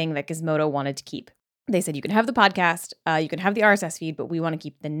was the thing that Gizmodo wanted to keep. They said, you can have the podcast, you can have the RSS feed, but we want to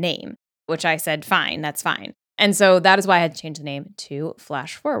keep the name, which I said, fine, that's fine. And so that is why I had to change the name to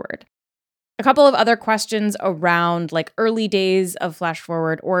Flash Forward. A couple of other questions around like early days of Flash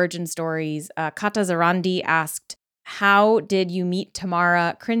Forward origin stories. Kata Zarandi asked, how did you meet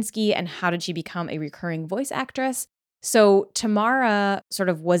Tamara Krinsky and how did she become a recurring voice actress? So Tamara sort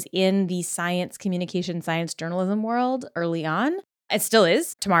of was in the science communication, science journalism world early on. It still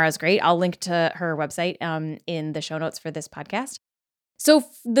is. Tamara's great. I'll link to her website in the show notes for this podcast. So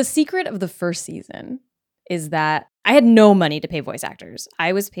the secret of the first season is that I had no money to pay voice actors.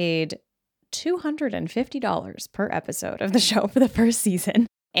 I was paid $250 per episode of the show for the first season.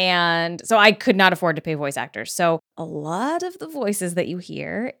 And so I could not afford to pay voice actors. So a lot of the voices that you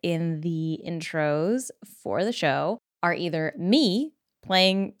hear in the intros for the show are either me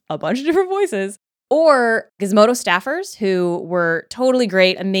playing a bunch of different voices or Gizmodo staffers who were totally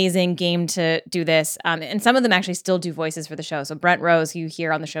great, amazing, game to do this. And some of them actually still do voices for the show. So Brent Rose, who you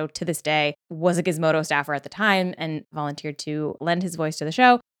hear on the show to this day, was a Gizmodo staffer at the time and volunteered to lend his voice to the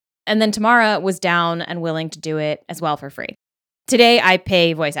show. And then Tamara was down and willing to do it as well for free. Today, I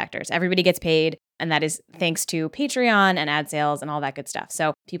pay voice actors. Everybody gets paid, and that is thanks to Patreon and ad sales and all that good stuff.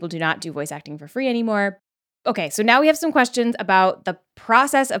 So people do not do voice acting for free anymore. Okay, so now we have some questions about the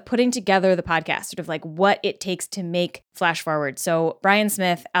process of putting together the podcast, sort of like what it takes to make Flash Forward. So Brian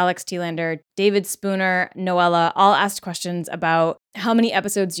Smith, Alex Thielander, David Spooner, Noella all asked questions about how many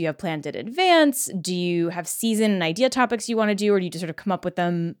episodes do you have planned in advance? Do you have season and idea topics you want to do, or do you just sort of come up with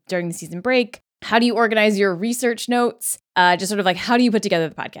them during the season break? How do you organize your research notes? Just sort of like, how do you put together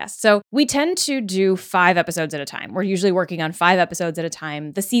the podcast? So we tend to do 5 episodes at a time. We're usually working on 5 episodes at a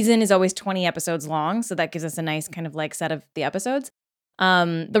time. The season is always 20 episodes long, so that gives us a nice kind of like set of the episodes.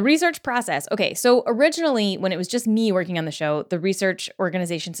 The research process. Okay, so originally when it was just me working on the show, the research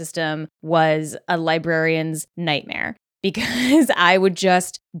organization system was a librarian's nightmare because I would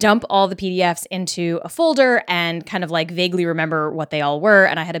just dump all the PDFs into a folder and kind of like vaguely remember what they all were.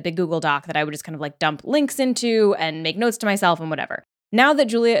 And I had a big Google Doc that I would just kind of like dump links into and make notes to myself and whatever. Now that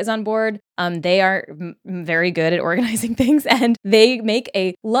Julia is on board, they are very good at organizing things and they make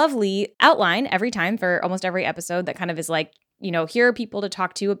a lovely outline every time for almost every episode that kind of is like, you know, here are people to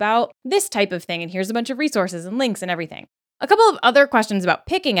talk to about this type of thing and here's a bunch of resources and links and everything. A couple of other questions about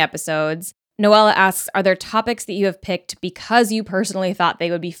picking episodes. Noella asks, are there topics that you have picked because you personally thought they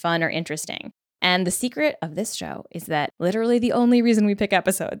would be fun or interesting? And the secret of this show is that literally the only reason we pick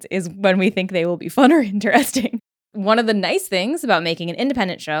episodes is when we think they will be fun or interesting. One of the nice things about making an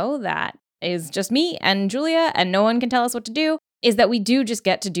independent show that is just me and Julia and no one can tell us what to do is that we do just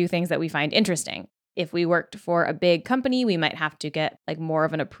get to do things that we find interesting. If we worked for a big company, we might have to get like more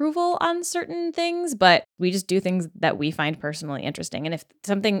of an approval on certain things, but we just do things that we find personally interesting. And if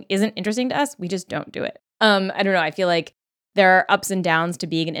something isn't interesting to us, we just don't do it. I don't know. I feel like there are ups and downs to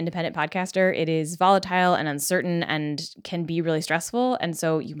being an independent podcaster. It is volatile and uncertain and can be really stressful. And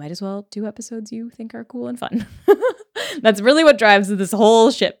so you might as well do episodes you think are cool and fun. That's really what drives this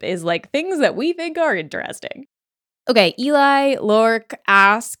whole ship is like things that we think are interesting. Okay, Eli Lork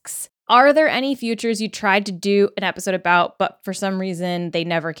asks, are there any futures you tried to do an episode about, but for some reason they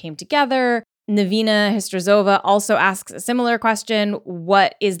never came together? Navina Histrazova also asks a similar question.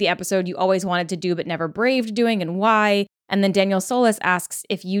 What is the episode you always wanted to do but never braved doing and why? And then Daniel Solis asks,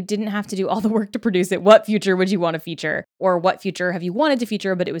 if you didn't have to do all the work to produce it, what future would you want to feature? Or what future have you wanted to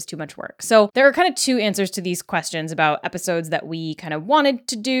feature, but it was too much work? So there are kind of 2 answers to these questions about episodes that we kind of wanted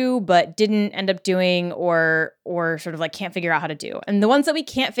to do, but didn't end up doing or sort of like can't figure out how to do. And the ones that we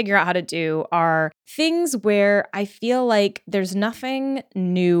can't figure out how to do are things where I feel like there's nothing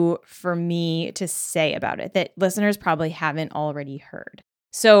new for me to say about it that listeners probably haven't already heard.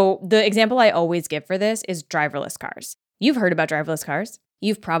 So the example I always give for this is driverless cars. You've heard about driverless cars.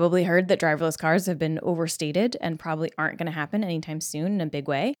 You've probably heard that driverless cars have been overstated and probably aren't going to happen anytime soon in a big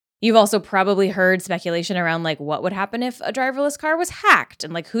way. You've also probably heard speculation around like what would happen if a driverless car was hacked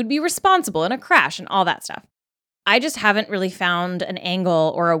and like who'd be responsible in a crash and all that stuff. I just haven't really found an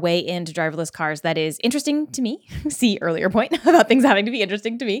angle or a way into driverless cars that is interesting to me. See earlier point about things having to be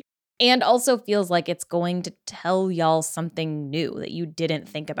interesting to me. And also feels like it's going to tell y'all something new that you didn't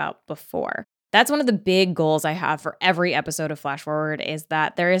think about before. That's one of the big goals I have for every episode of Flash Forward is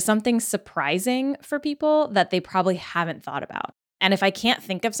that there is something surprising for people that they probably haven't thought about. And if I can't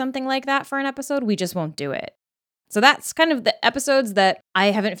think of something like that for an episode, we just won't do it. So that's kind of the episodes that I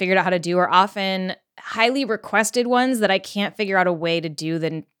haven't figured out how to do are often highly requested ones that I can't figure out a way to do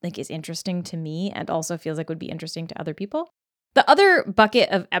that like is interesting to me and also feels like would be interesting to other people. The other bucket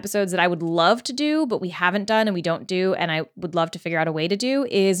of episodes that I would love to do, but we haven't done and we don't do, and I would love to figure out a way to do,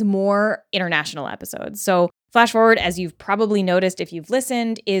 is more international episodes. So Flash Forward, as you've probably noticed if you've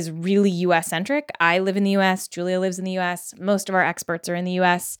listened, is really US-centric. I live in the US, Julia lives in the US, most of our experts are in the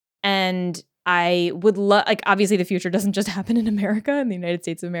US, and I would love, like obviously the future doesn't just happen in America, in the United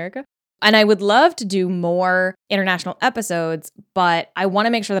States of America. And I would love to do more international episodes, but I want to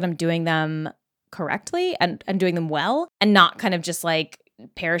make sure that I'm doing them correctly and doing them well and not kind of just like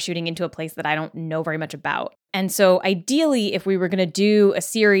parachuting into a place that I don't know very much about. And so ideally, if we were going to do a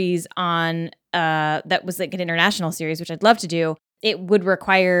series on that was like an international series, which I'd love to do, it would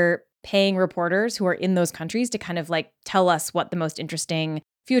require paying reporters who are in those countries to kind of like tell us what the most interesting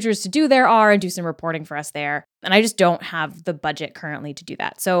futures to do there are and do some reporting for us there. And I just don't have the budget currently to do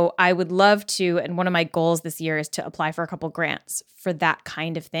that. So I would love to, and one of my goals this year is to apply for a couple grants for that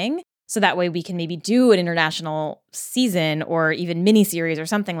kind of thing. So that way we can maybe do an international season or even mini-series or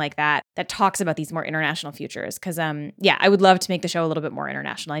something like that that talks about these more international futures. Because, I would love to make the show a little bit more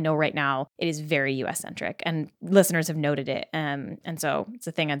international. I know right now it is very US-centric and listeners have noted it. And so it's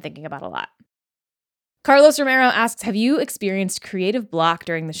a thing I'm thinking about a lot. Carlos Romero asks, have you experienced creative block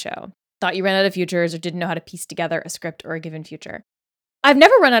during the show? Thought you ran out of futures or didn't know how to piece together a script or a given future? I've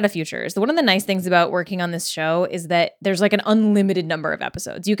never run out of futures. One of the nice things about working on this show is that there's like an unlimited number of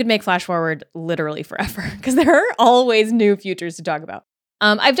episodes. You could make Flash Forward literally forever because there are always new futures to talk about.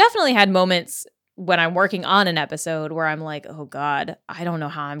 I've definitely had moments when I'm working on an episode where I'm like, oh God, I don't know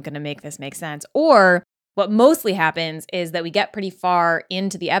how I'm going to make this make sense. Or what mostly happens is that we get pretty far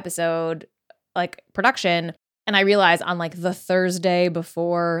into the episode, like production, and I realize on like the Thursday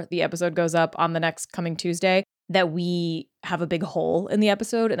before the episode goes up on the next coming Tuesday, that we have a big hole in the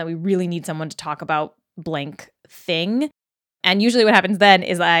episode and that we really need someone to talk about blank thing. And usually what happens then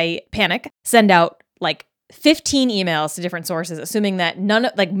is I panic, send out like 15 emails to different sources, assuming that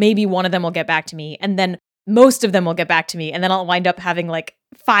maybe one of them will get back to me. And then most of them will get back to me. And then I'll wind up having like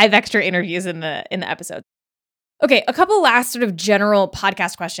 5 extra interviews in the episode. Okay, a couple last sort of general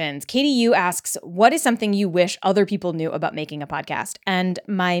podcast questions. Katie Yu asks, what is something you wish other people knew about making a podcast? And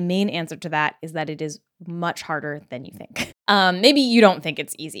my main answer to that is that it is much harder than you think. Maybe you don't think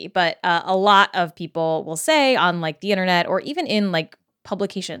it's easy, but a lot of people will say on like the internet or even in like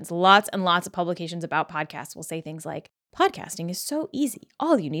publications, lots and lots of publications about podcasts will say things like, podcasting is so easy.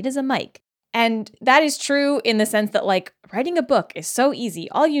 All you need is a mic. And that is true in the sense that like writing a book is so easy.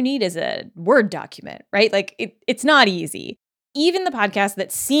 All you need is a Word document, right? Like it's not easy. Even the podcasts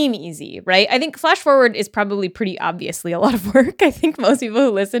that seem easy, right? I think Flash Forward is probably pretty obviously a lot of work. I think most people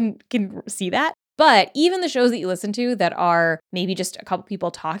who listen can see that. But even the shows that you listen to that are maybe just a couple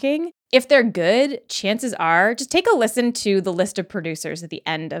people talking, if they're good, chances are, just take a listen to the list of producers at the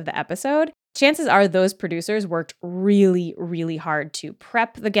end of the episode. Chances are those producers worked really, really hard to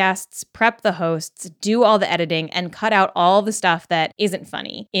prep the guests, prep the hosts, do all the editing, and cut out all the stuff that isn't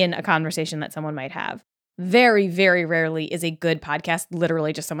funny in a conversation that someone might have. Very, very rarely is a good podcast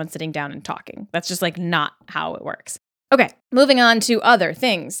literally just someone sitting down and talking. That's just like not how it works. Okay, moving on to other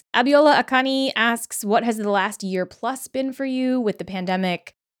things. Abiola Akani asks, what has the last year plus been for you with the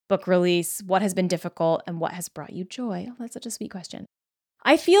pandemic, book release? What has been difficult and what has brought you joy? Oh, that's such a sweet question.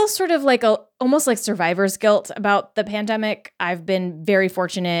 I feel sort of like almost like survivor's guilt about the pandemic. I've been very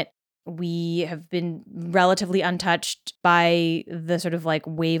fortunate. We have been relatively untouched by the sort of like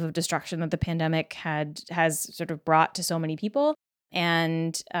wave of destruction that the pandemic has sort of brought to so many people.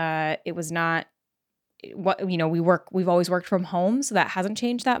 And it was not what, you know, we've always worked from home, so that hasn't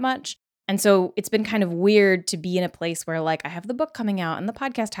changed that much. And so it's been kind of weird to be in a place where like I have the book coming out and the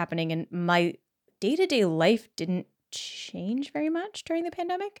podcast happening and my day-to-day life didn't change very much during the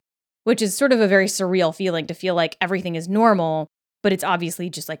pandemic, which is sort of a very surreal feeling to feel like everything is normal, but it's obviously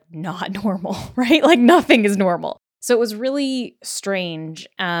just like not normal, right? Like nothing is normal. So it was really strange.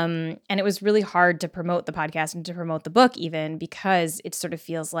 And it was really hard to promote the podcast and to promote the book even, because it sort of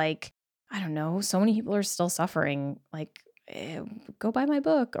feels like, I don't know, so many people are still suffering. Like, go buy my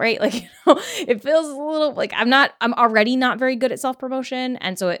book, right? Like, it feels a little like I'm already not very good at self-promotion.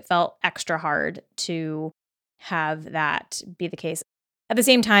 And so it felt extra hard to have that be the case. At the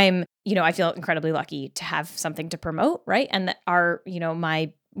same time, I feel incredibly lucky to have something to promote, right? And that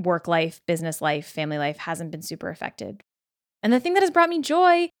my work life, business life, family life hasn't been super affected. And the thing that has brought me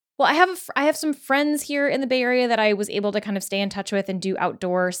joy, well, I have some friends here in the Bay Area that I was able to kind of stay in touch with and do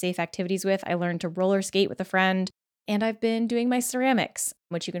outdoor safe activities with. I learned to roller skate with a friend. And I've been doing my ceramics,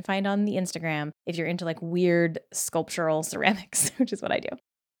 which you can find on the Instagram if you're into like weird sculptural ceramics, which is what I do.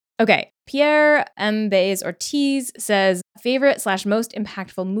 Okay, Pierre M. Baez Ortiz says, favorite/most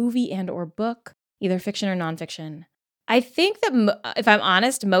impactful movie and or book, either fiction or nonfiction. I think that, if I'm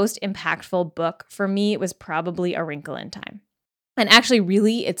honest, most impactful book for me was probably A Wrinkle in Time. And actually,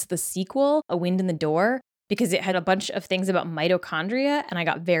 really, it's the sequel, A Wind in the Door, because it had a bunch of things about mitochondria, and I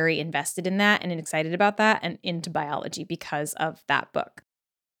got very invested in that and excited about that and into biology because of that book.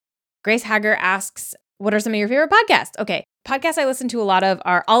 Grace Hager asks, what are some of your favorite podcasts? Okay, podcasts I listen to a lot of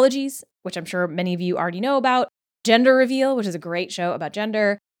are Ologies, which I'm sure many of you already know about, Gender Reveal, which is a great show about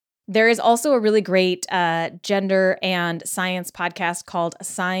gender. There is also a really great gender and science podcast called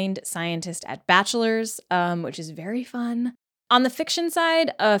Assigned Scientist at Bachelor's, which is very fun. On the fiction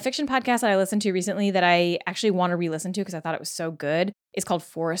side, a fiction podcast that I listened to recently that I actually want to re-listen to because I thought it was so good is called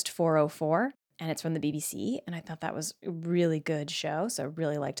Forest 404, and it's from the BBC, and I thought that was a really good show, so I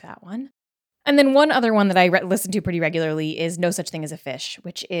really liked that one. And then one other one that I listen to pretty regularly is No Such Thing as a Fish,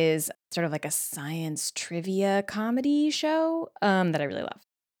 which is sort of like a science trivia comedy show that I really love.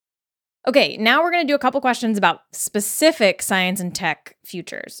 Okay, now we're going to do a couple questions about specific science and tech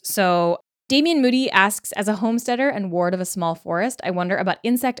futures. So Damien Moody asks, as a homesteader and ward of a small forest, I wonder about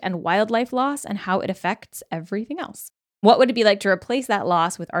insect and wildlife loss and how it affects everything else. What would it be like to replace that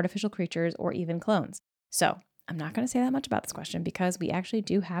loss with artificial creatures or even clones? So I'm not going to say that much about this question because we actually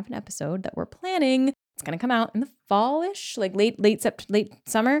do have an episode that we're planning. It's going to come out in the fall-ish, like late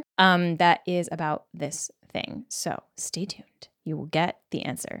summer, that is about this thing. So stay tuned. You will get the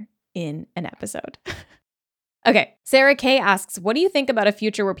answer in an episode. Okay, Sarah K asks, what do you think about a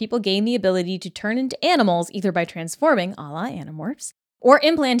future where people gain the ability to turn into animals either by transforming, a la Animorphs, or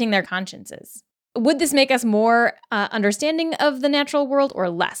implanting their consciences? Would this make us more understanding of the natural world or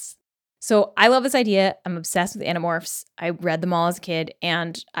less? So I love this idea. I'm obsessed with Animorphs. I read them all as a kid,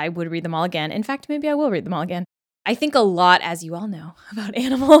 and I would read them all again. In fact, maybe I will read them all again. I think a lot, as you all know, about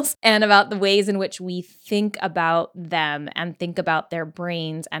animals and about the ways in which we think about them and think about their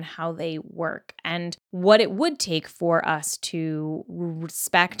brains and how they work and what it would take for us to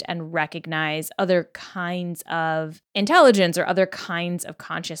respect and recognize other kinds of intelligence or other kinds of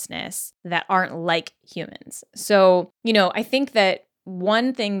consciousness that aren't like humans. So, I think that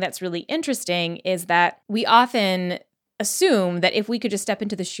one thing that's really interesting is that we often assume that if we could just step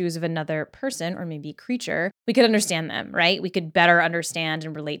into the shoes of another person or maybe creature, we could understand them, right? We could better understand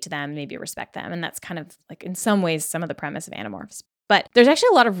and relate to them, maybe respect them. And that's kind of like, in some ways, some of the premise of Animorphs. But there's actually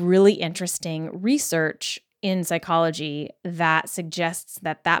a lot of really interesting research in psychology that suggests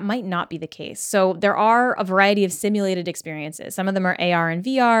that that might not be the case. So there are a variety of simulated experiences. Some of them are AR and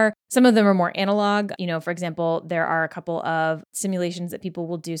VR. Some of them are more analog. For example, there are a couple of simulations that people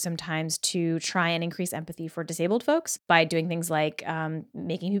will do sometimes to try and increase empathy for disabled folks by doing things like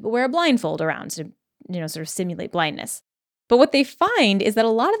making people wear a blindfold around to, sort of simulate blindness. But what they find is that a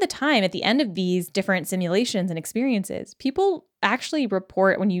lot of the time at the end of these different simulations and experiences, people actually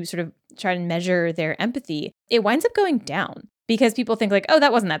report, when you sort of try to measure their empathy, it winds up going down because people think like, oh,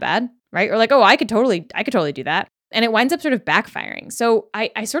 that wasn't that bad, right? Or like, oh, I could totally do that. And it winds up sort of backfiring. So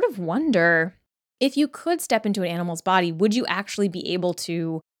I sort of wonder, if you could step into an animal's body, would you actually be able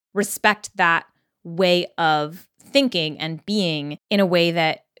to respect that way of thinking and being in a way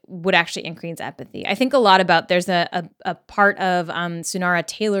that would actually increase empathy? I think a lot about, there's a part of Sunara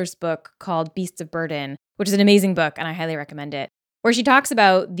Taylor's book called Beasts of Burden, which is an amazing book, and I highly recommend it, where she talks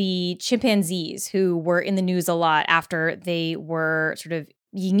about the chimpanzees who were in the news a lot after they were sort of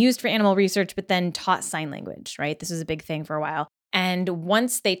being used for animal research, but then taught sign language, right? This was a big thing for a while. And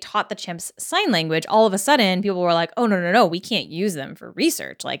once they taught the chimps sign language, all of a sudden people were like, oh, no, we can't use them for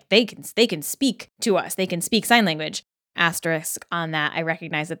research. Like they can speak to us. They can speak sign language. Asterisk on that. I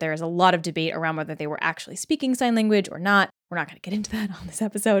recognize that there is a lot of debate around whether they were actually speaking sign language or not. We're not going to get into that on this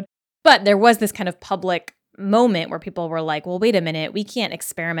episode. But there was this kind of public moment where people were like, well, wait a minute, we can't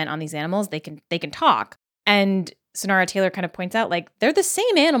experiment on these animals. They can talk. And Sonara Taylor kind of points out, like, they're the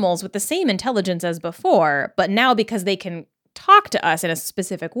same animals with the same intelligence as before, but now because they can talk to us in a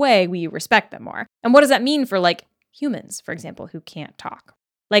specific way, we respect them more. And what does that mean for, like, humans, for example, who can't talk?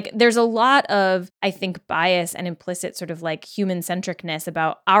 Like, there's a lot of, I think, bias and implicit sort of like human-centricness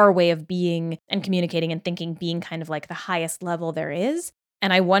about our way of being and communicating and thinking being kind of like the highest level there is.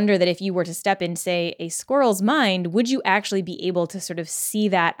 And I wonder that if you were to step in, say, a squirrel's mind, would you actually be able to sort of see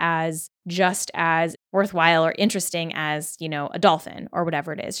that as just as worthwhile or interesting as, you know, a dolphin or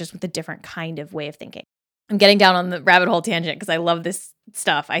whatever it is, just with a different kind of way of thinking? I'm getting down on the rabbit hole tangent because I love this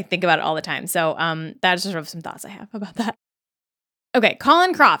stuff. I think about it all the time. So that's just sort of some thoughts I have about that. Okay,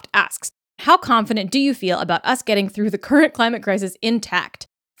 Colin Croft asks, how confident do you feel about us getting through the current climate crisis intact?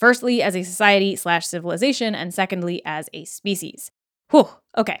 Firstly, as a society/civilization, and secondly, as a species. Whew,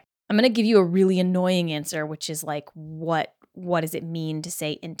 okay. I'm going to give you a really annoying answer, which is like, what does it mean to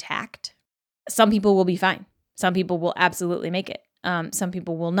say intact? Some people will be fine. Some people will absolutely make it. Some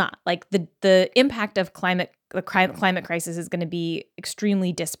people will not. Like the impact of the climate crisis is going to be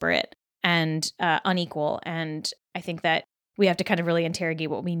extremely disparate and unequal. And I think that we have to kind of really interrogate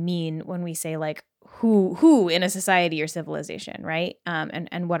what we mean when we say like who in a society or civilization, right?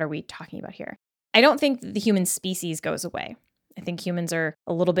 And what are we talking about here? I don't think the human species goes away. I think humans are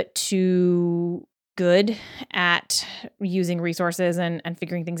a little bit too good at using resources and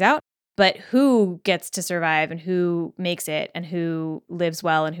figuring things out. But who gets to survive and who makes it and who lives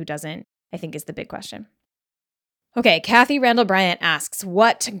well and who doesn't, I think is the big question. Okay, Kathy Randall Bryant asks,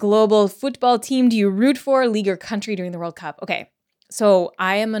 what global football team do you root for, league or country during the World Cup? Okay, so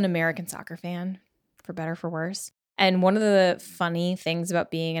I am an American soccer fan, for better or for worse. And one of the funny things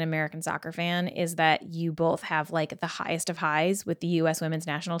about being an American soccer fan is that you both have like the highest of highs with the U.S. women's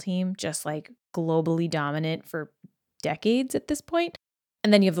national team, just like globally dominant for decades at this point.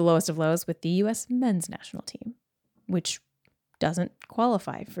 And then you have the lowest of lows with the U.S. men's national team, which doesn't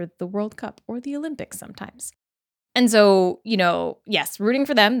qualify for the World Cup or the Olympics sometimes. And so, you know, yes, rooting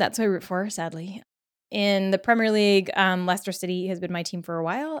for them. That's who I root for, sadly. In the Premier League, Leicester City has been my team for a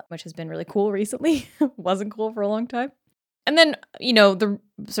while, which has been really cool recently. Wasn't cool for a long time. And then, you know, the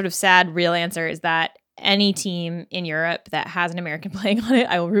sort of sad real answer is that any team in Europe that has an American playing on it,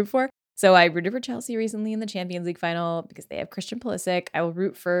 I will root for. So I rooted for Chelsea recently in the Champions League final because they have Christian Pulisic. I will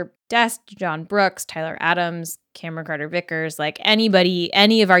root for Dest, John Brooks, Tyler Adams, Cameron Carter-Vickers, like anybody,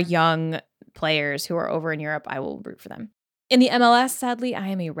 any of our young players who are over in Europe, I will root for them. In the MLS, sadly, I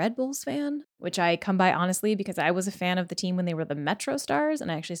am a Red Bulls fan, which I come by honestly because I was a fan of the team when they were the Metro Stars,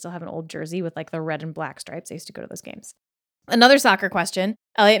 and I actually still have an old jersey with like the red and black stripes. I used to go to those games. Another soccer question.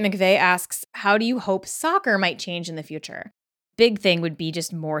 Elliot McVeigh asks, how do you hope soccer might change in the future? Big thing would be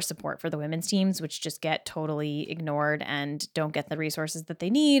just more support for the women's teams, which just get totally ignored and don't get the resources that they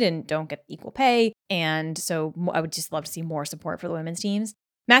need and don't get equal pay. And so I would just love to see more support for the women's teams.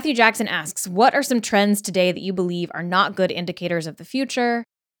 Matthew Jackson asks, what are some trends today that you believe are not good indicators of the future?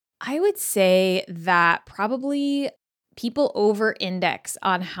 I would say that probably people over-index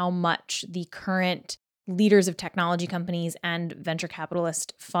on how much the current leaders of technology companies and venture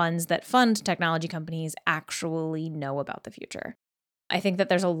capitalist funds that fund technology companies actually know about the future. I think that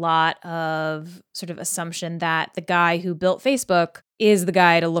there's a lot of sort of assumption that the guy who built Facebook is the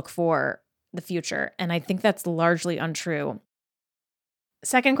guy to look for the future. And I think that's largely untrue.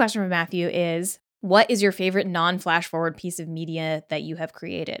 Second question from Matthew is, what is your favorite non-flash forward piece of media that you have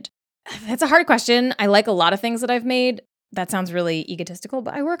created? That's a hard question. I like a lot of things that I've made. That sounds really egotistical,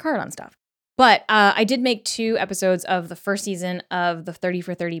 but I work hard on stuff. But I did make 2 episodes of the first season of the 30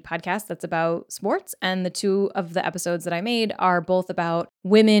 for 30 podcast that's about sports. And the 2 of the episodes that I made are both about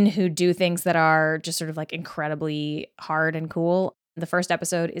women who do things that are just sort of like incredibly hard and cool. The first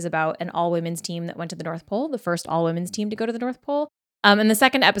episode is about an all-women's team that went to the North Pole, the first all-women's team to go to the North Pole. And the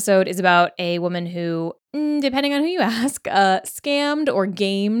second episode is about a woman who, depending on who you ask, scammed or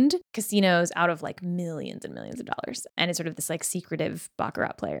gamed casinos out of like millions and millions of dollars. And is sort of this like secretive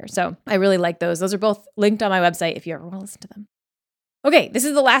baccarat player. So I really like those. Those are both linked on my website if you ever want to listen to them. Okay, this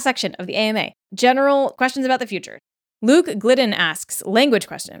is the last section of the AMA. General questions about the future. Luke Glidden asks, language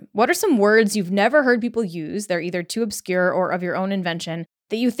question. What are some words you've never heard people use? They're either too obscure or of your own invention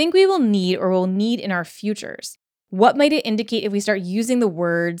that you think we will need or will need in our futures. What might it indicate if we start using the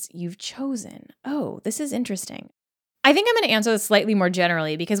words you've chosen? Oh, this is interesting. I think I'm going to answer this slightly more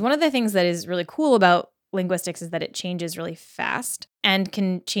generally because one of the things that is really cool about linguistics is that it changes really fast and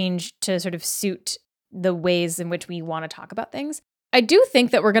can change to sort of suit the ways in which we want to talk about things. I do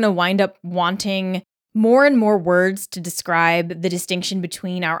think that we're going to wind up wanting more and more words to describe the distinction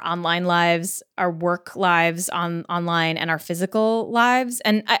between our online lives, our work lives online, and our physical lives.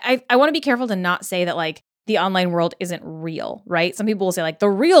 And I want to be careful to not say that like the online world isn't real, right? Some people will say like the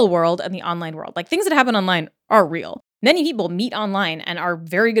real world and the online world. Like things that happen online are real. Many people meet online and are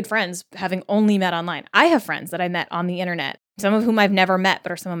very good friends having only met online. I have friends that I met on the internet, some of whom I've never met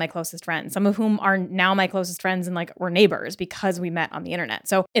but are some of my closest friends, some of whom are now my closest friends and like we're neighbors because we met on the internet.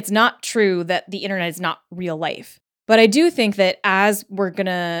 So it's not true that the internet is not real life. But I do think that as we're going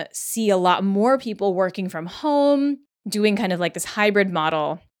to see a lot more people working from home, doing kind of like this hybrid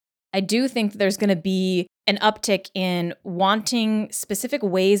model, I do think that there's going to be an uptick in wanting specific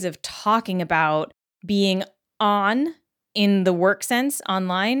ways of talking about being on in the work sense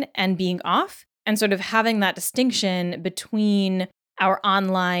online and being off, and sort of having that distinction between our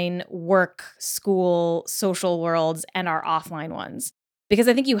online work, school, social worlds and our offline ones. Because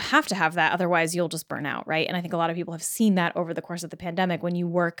I think you have to have that, otherwise you'll just burn out, right? And I think a lot of people have seen that over the course of the pandemic. When you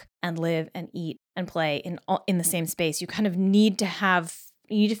work and live and eat and play in the same space, you kind of need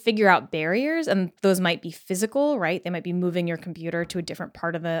to figure out barriers, and those might be physical, right? They might be moving your computer to a different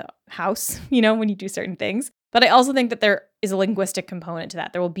part of the house, when you do certain things. But I also think that there is a linguistic component to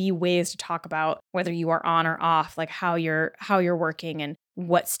that. There will be ways to talk about whether you are on or off, like how you're working and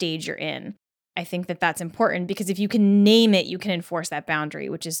what stage you're in. I think that that's important because if you can name it, you can enforce that boundary,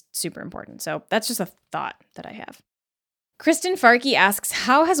 which is super important. So that's just a thought that I have. Kristen Farkey asks,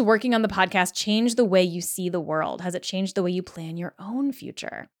 how has working on the podcast changed the way you see the world? Has it changed the way you plan your own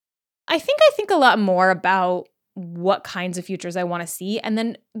future? I think a lot more about what kinds of futures I want to see. And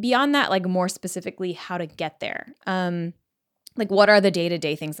then beyond that, like more specifically, how to get there. Like what are the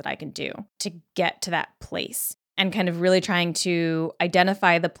day-to-day things that I can do to get to that place? And kind of really trying to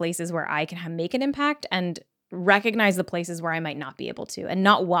identify the places where I can make an impact and recognize the places where I might not be able to, and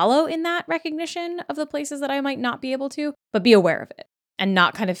not wallow in that recognition of the places that I might not be able to, but be aware of it and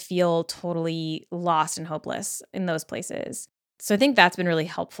not kind of feel totally lost and hopeless in those places. So I think that's been really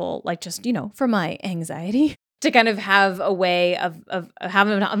helpful, like just, for my anxiety to kind of have a way of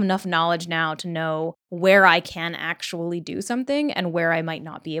having enough knowledge now to know where I can actually do something and where I might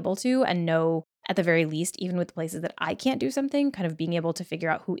not be able to, and know at the very least, even with the places that I can't do something, kind of being able to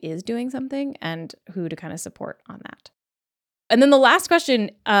figure out who is doing something and who to kind of support on that. And then the last question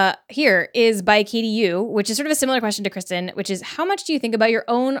here is by Katie Yu, which is sort of a similar question to Kristen, which is, how much do you think about your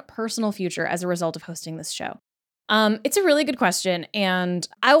own personal future as a result of hosting this show? It's a really good question, and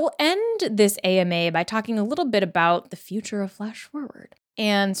I will end this AMA by talking a little bit about the future of Flash Forward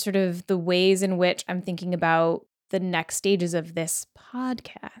and sort of the ways in which I'm thinking about the next stages of this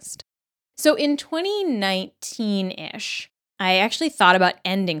podcast. So in 2019-ish, I actually thought about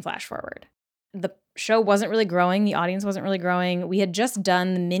ending Flash Forward. The show wasn't really growing. The audience wasn't really growing. We had just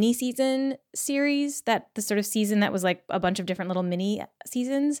done the mini season series, the sort of season that was like a bunch of different little mini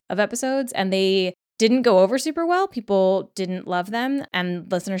seasons of episodes, and they didn't go over super well. People didn't love them, and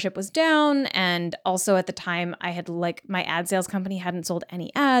listenership was down. And also at the time, I had my ad sales company hadn't sold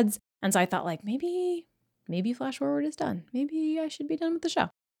any ads. And so I thought maybe Flash Forward is done. Maybe I should be done with the show.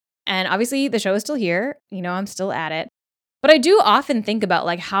 And obviously the show is still here. I'm still at it. But I do often think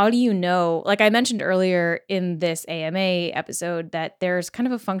about how do you know, like I mentioned earlier in this AMA episode, that there's kind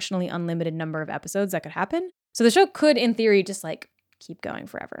of a functionally unlimited number of episodes that could happen. So the show could, in theory, just keep going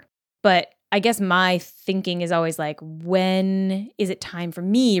forever. But I guess my thinking is always when is it time for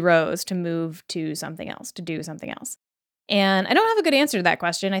me, Rose, to move to something else, to do something else? And I don't have a good answer to that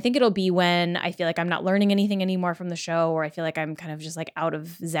question. I think it'll be when I feel like I'm not learning anything anymore from the show, or I feel like I'm kind of just out of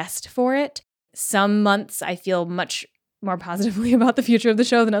zest for it. Some months I feel much more positively about the future of the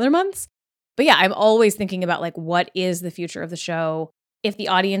show than other months. But yeah, I'm always thinking about what is the future of the show if the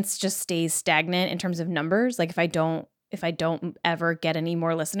audience just stays stagnant in terms of numbers. If I don't ever get any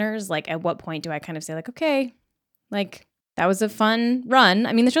more listeners, at what point do I kind of say okay, that was a fun run.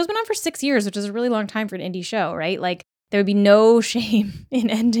 I mean, the show's been on for 6 years, which is a really long time for an indie show, right? There would be no shame in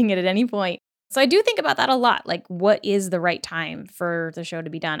ending it at any point. So I do think about that a lot. What is the right time for the show to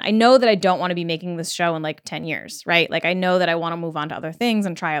be done? I know that I don't want to be making this show in 10 years, right? I know that I want to move on to other things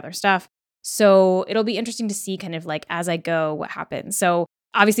and try other stuff. So it'll be interesting to see kind of as I go, what happens. So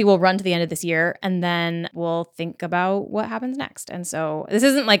obviously we'll run to the end of this year and then we'll think about what happens next. And so this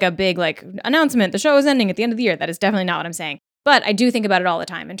isn't a big announcement. The show is ending at the end of the year. That is definitely not what I'm saying. But I do think about it all the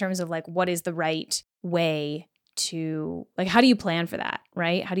time in terms of what is the right way to how do you plan for that,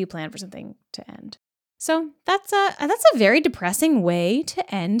 right? How do you plan for something to end? So that's a very depressing way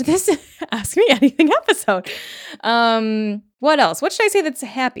to end this Ask Me Anything episode. What else? What should I say that's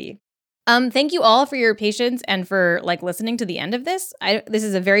happy? Thank you all for your patience and for listening to the end of this. This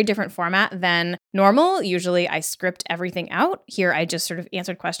is a very different format than normal. Usually I script everything out. Here I just sort of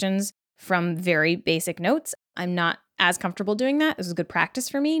answered questions from very basic notes. I'm not as comfortable doing that. This is good practice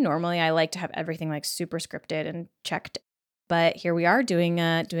for me. Normally, I like to have everything like super scripted and checked. But here we are doing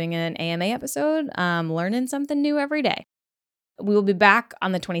an AMA episode, learning something new every day. We will be back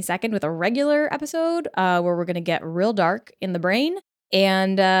on the 22nd with a regular episode where we're going to get real dark in the brain.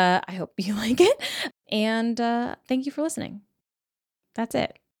 And I hope you like it. And thank you for listening. That's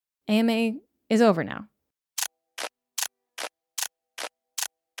it. AMA is over now.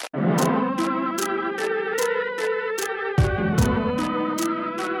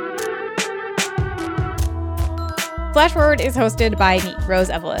 Flash Forward is hosted by me, Rose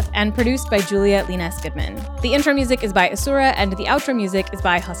Eveleth, and produced by Julia Lines Goodman. The intro music is by Asura, and the outro music is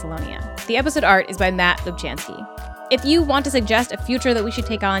by Hustleonia. The episode art is by Matt Lubchansky. If you want to suggest a future that we should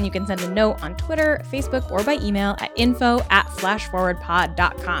take on, you can send a note on Twitter, Facebook, or by email at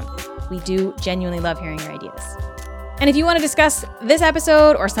info@flashforwardpod.com. We do genuinely love hearing your ideas. And if you want to discuss this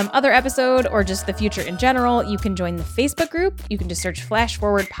episode or some other episode or just the future in general, you can join the Facebook group. You can just search Flash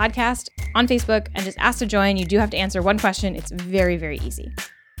Forward Podcast on Facebook and just ask to join. You do have to answer one question. It's very, very easy.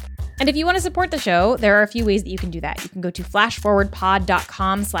 And if you want to support the show, there are a few ways that you can do that. You can go to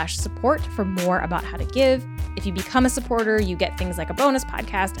flashforwardpod.com/support for more about how to give. If you become a supporter, you get things like a bonus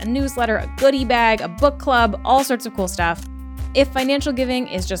podcast, a newsletter, a goodie bag, a book club, all sorts of cool stuff. If financial giving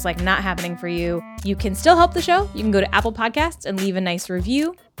is just like not happening for you, you can still help the show. You can go to Apple Podcasts and leave a nice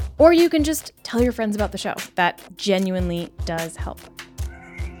review, or you can just tell your friends about the show. That genuinely does help.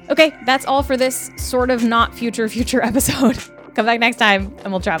 Okay, that's all for this sort of not future episode. Come back next time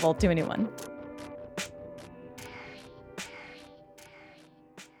and we'll travel to a new one.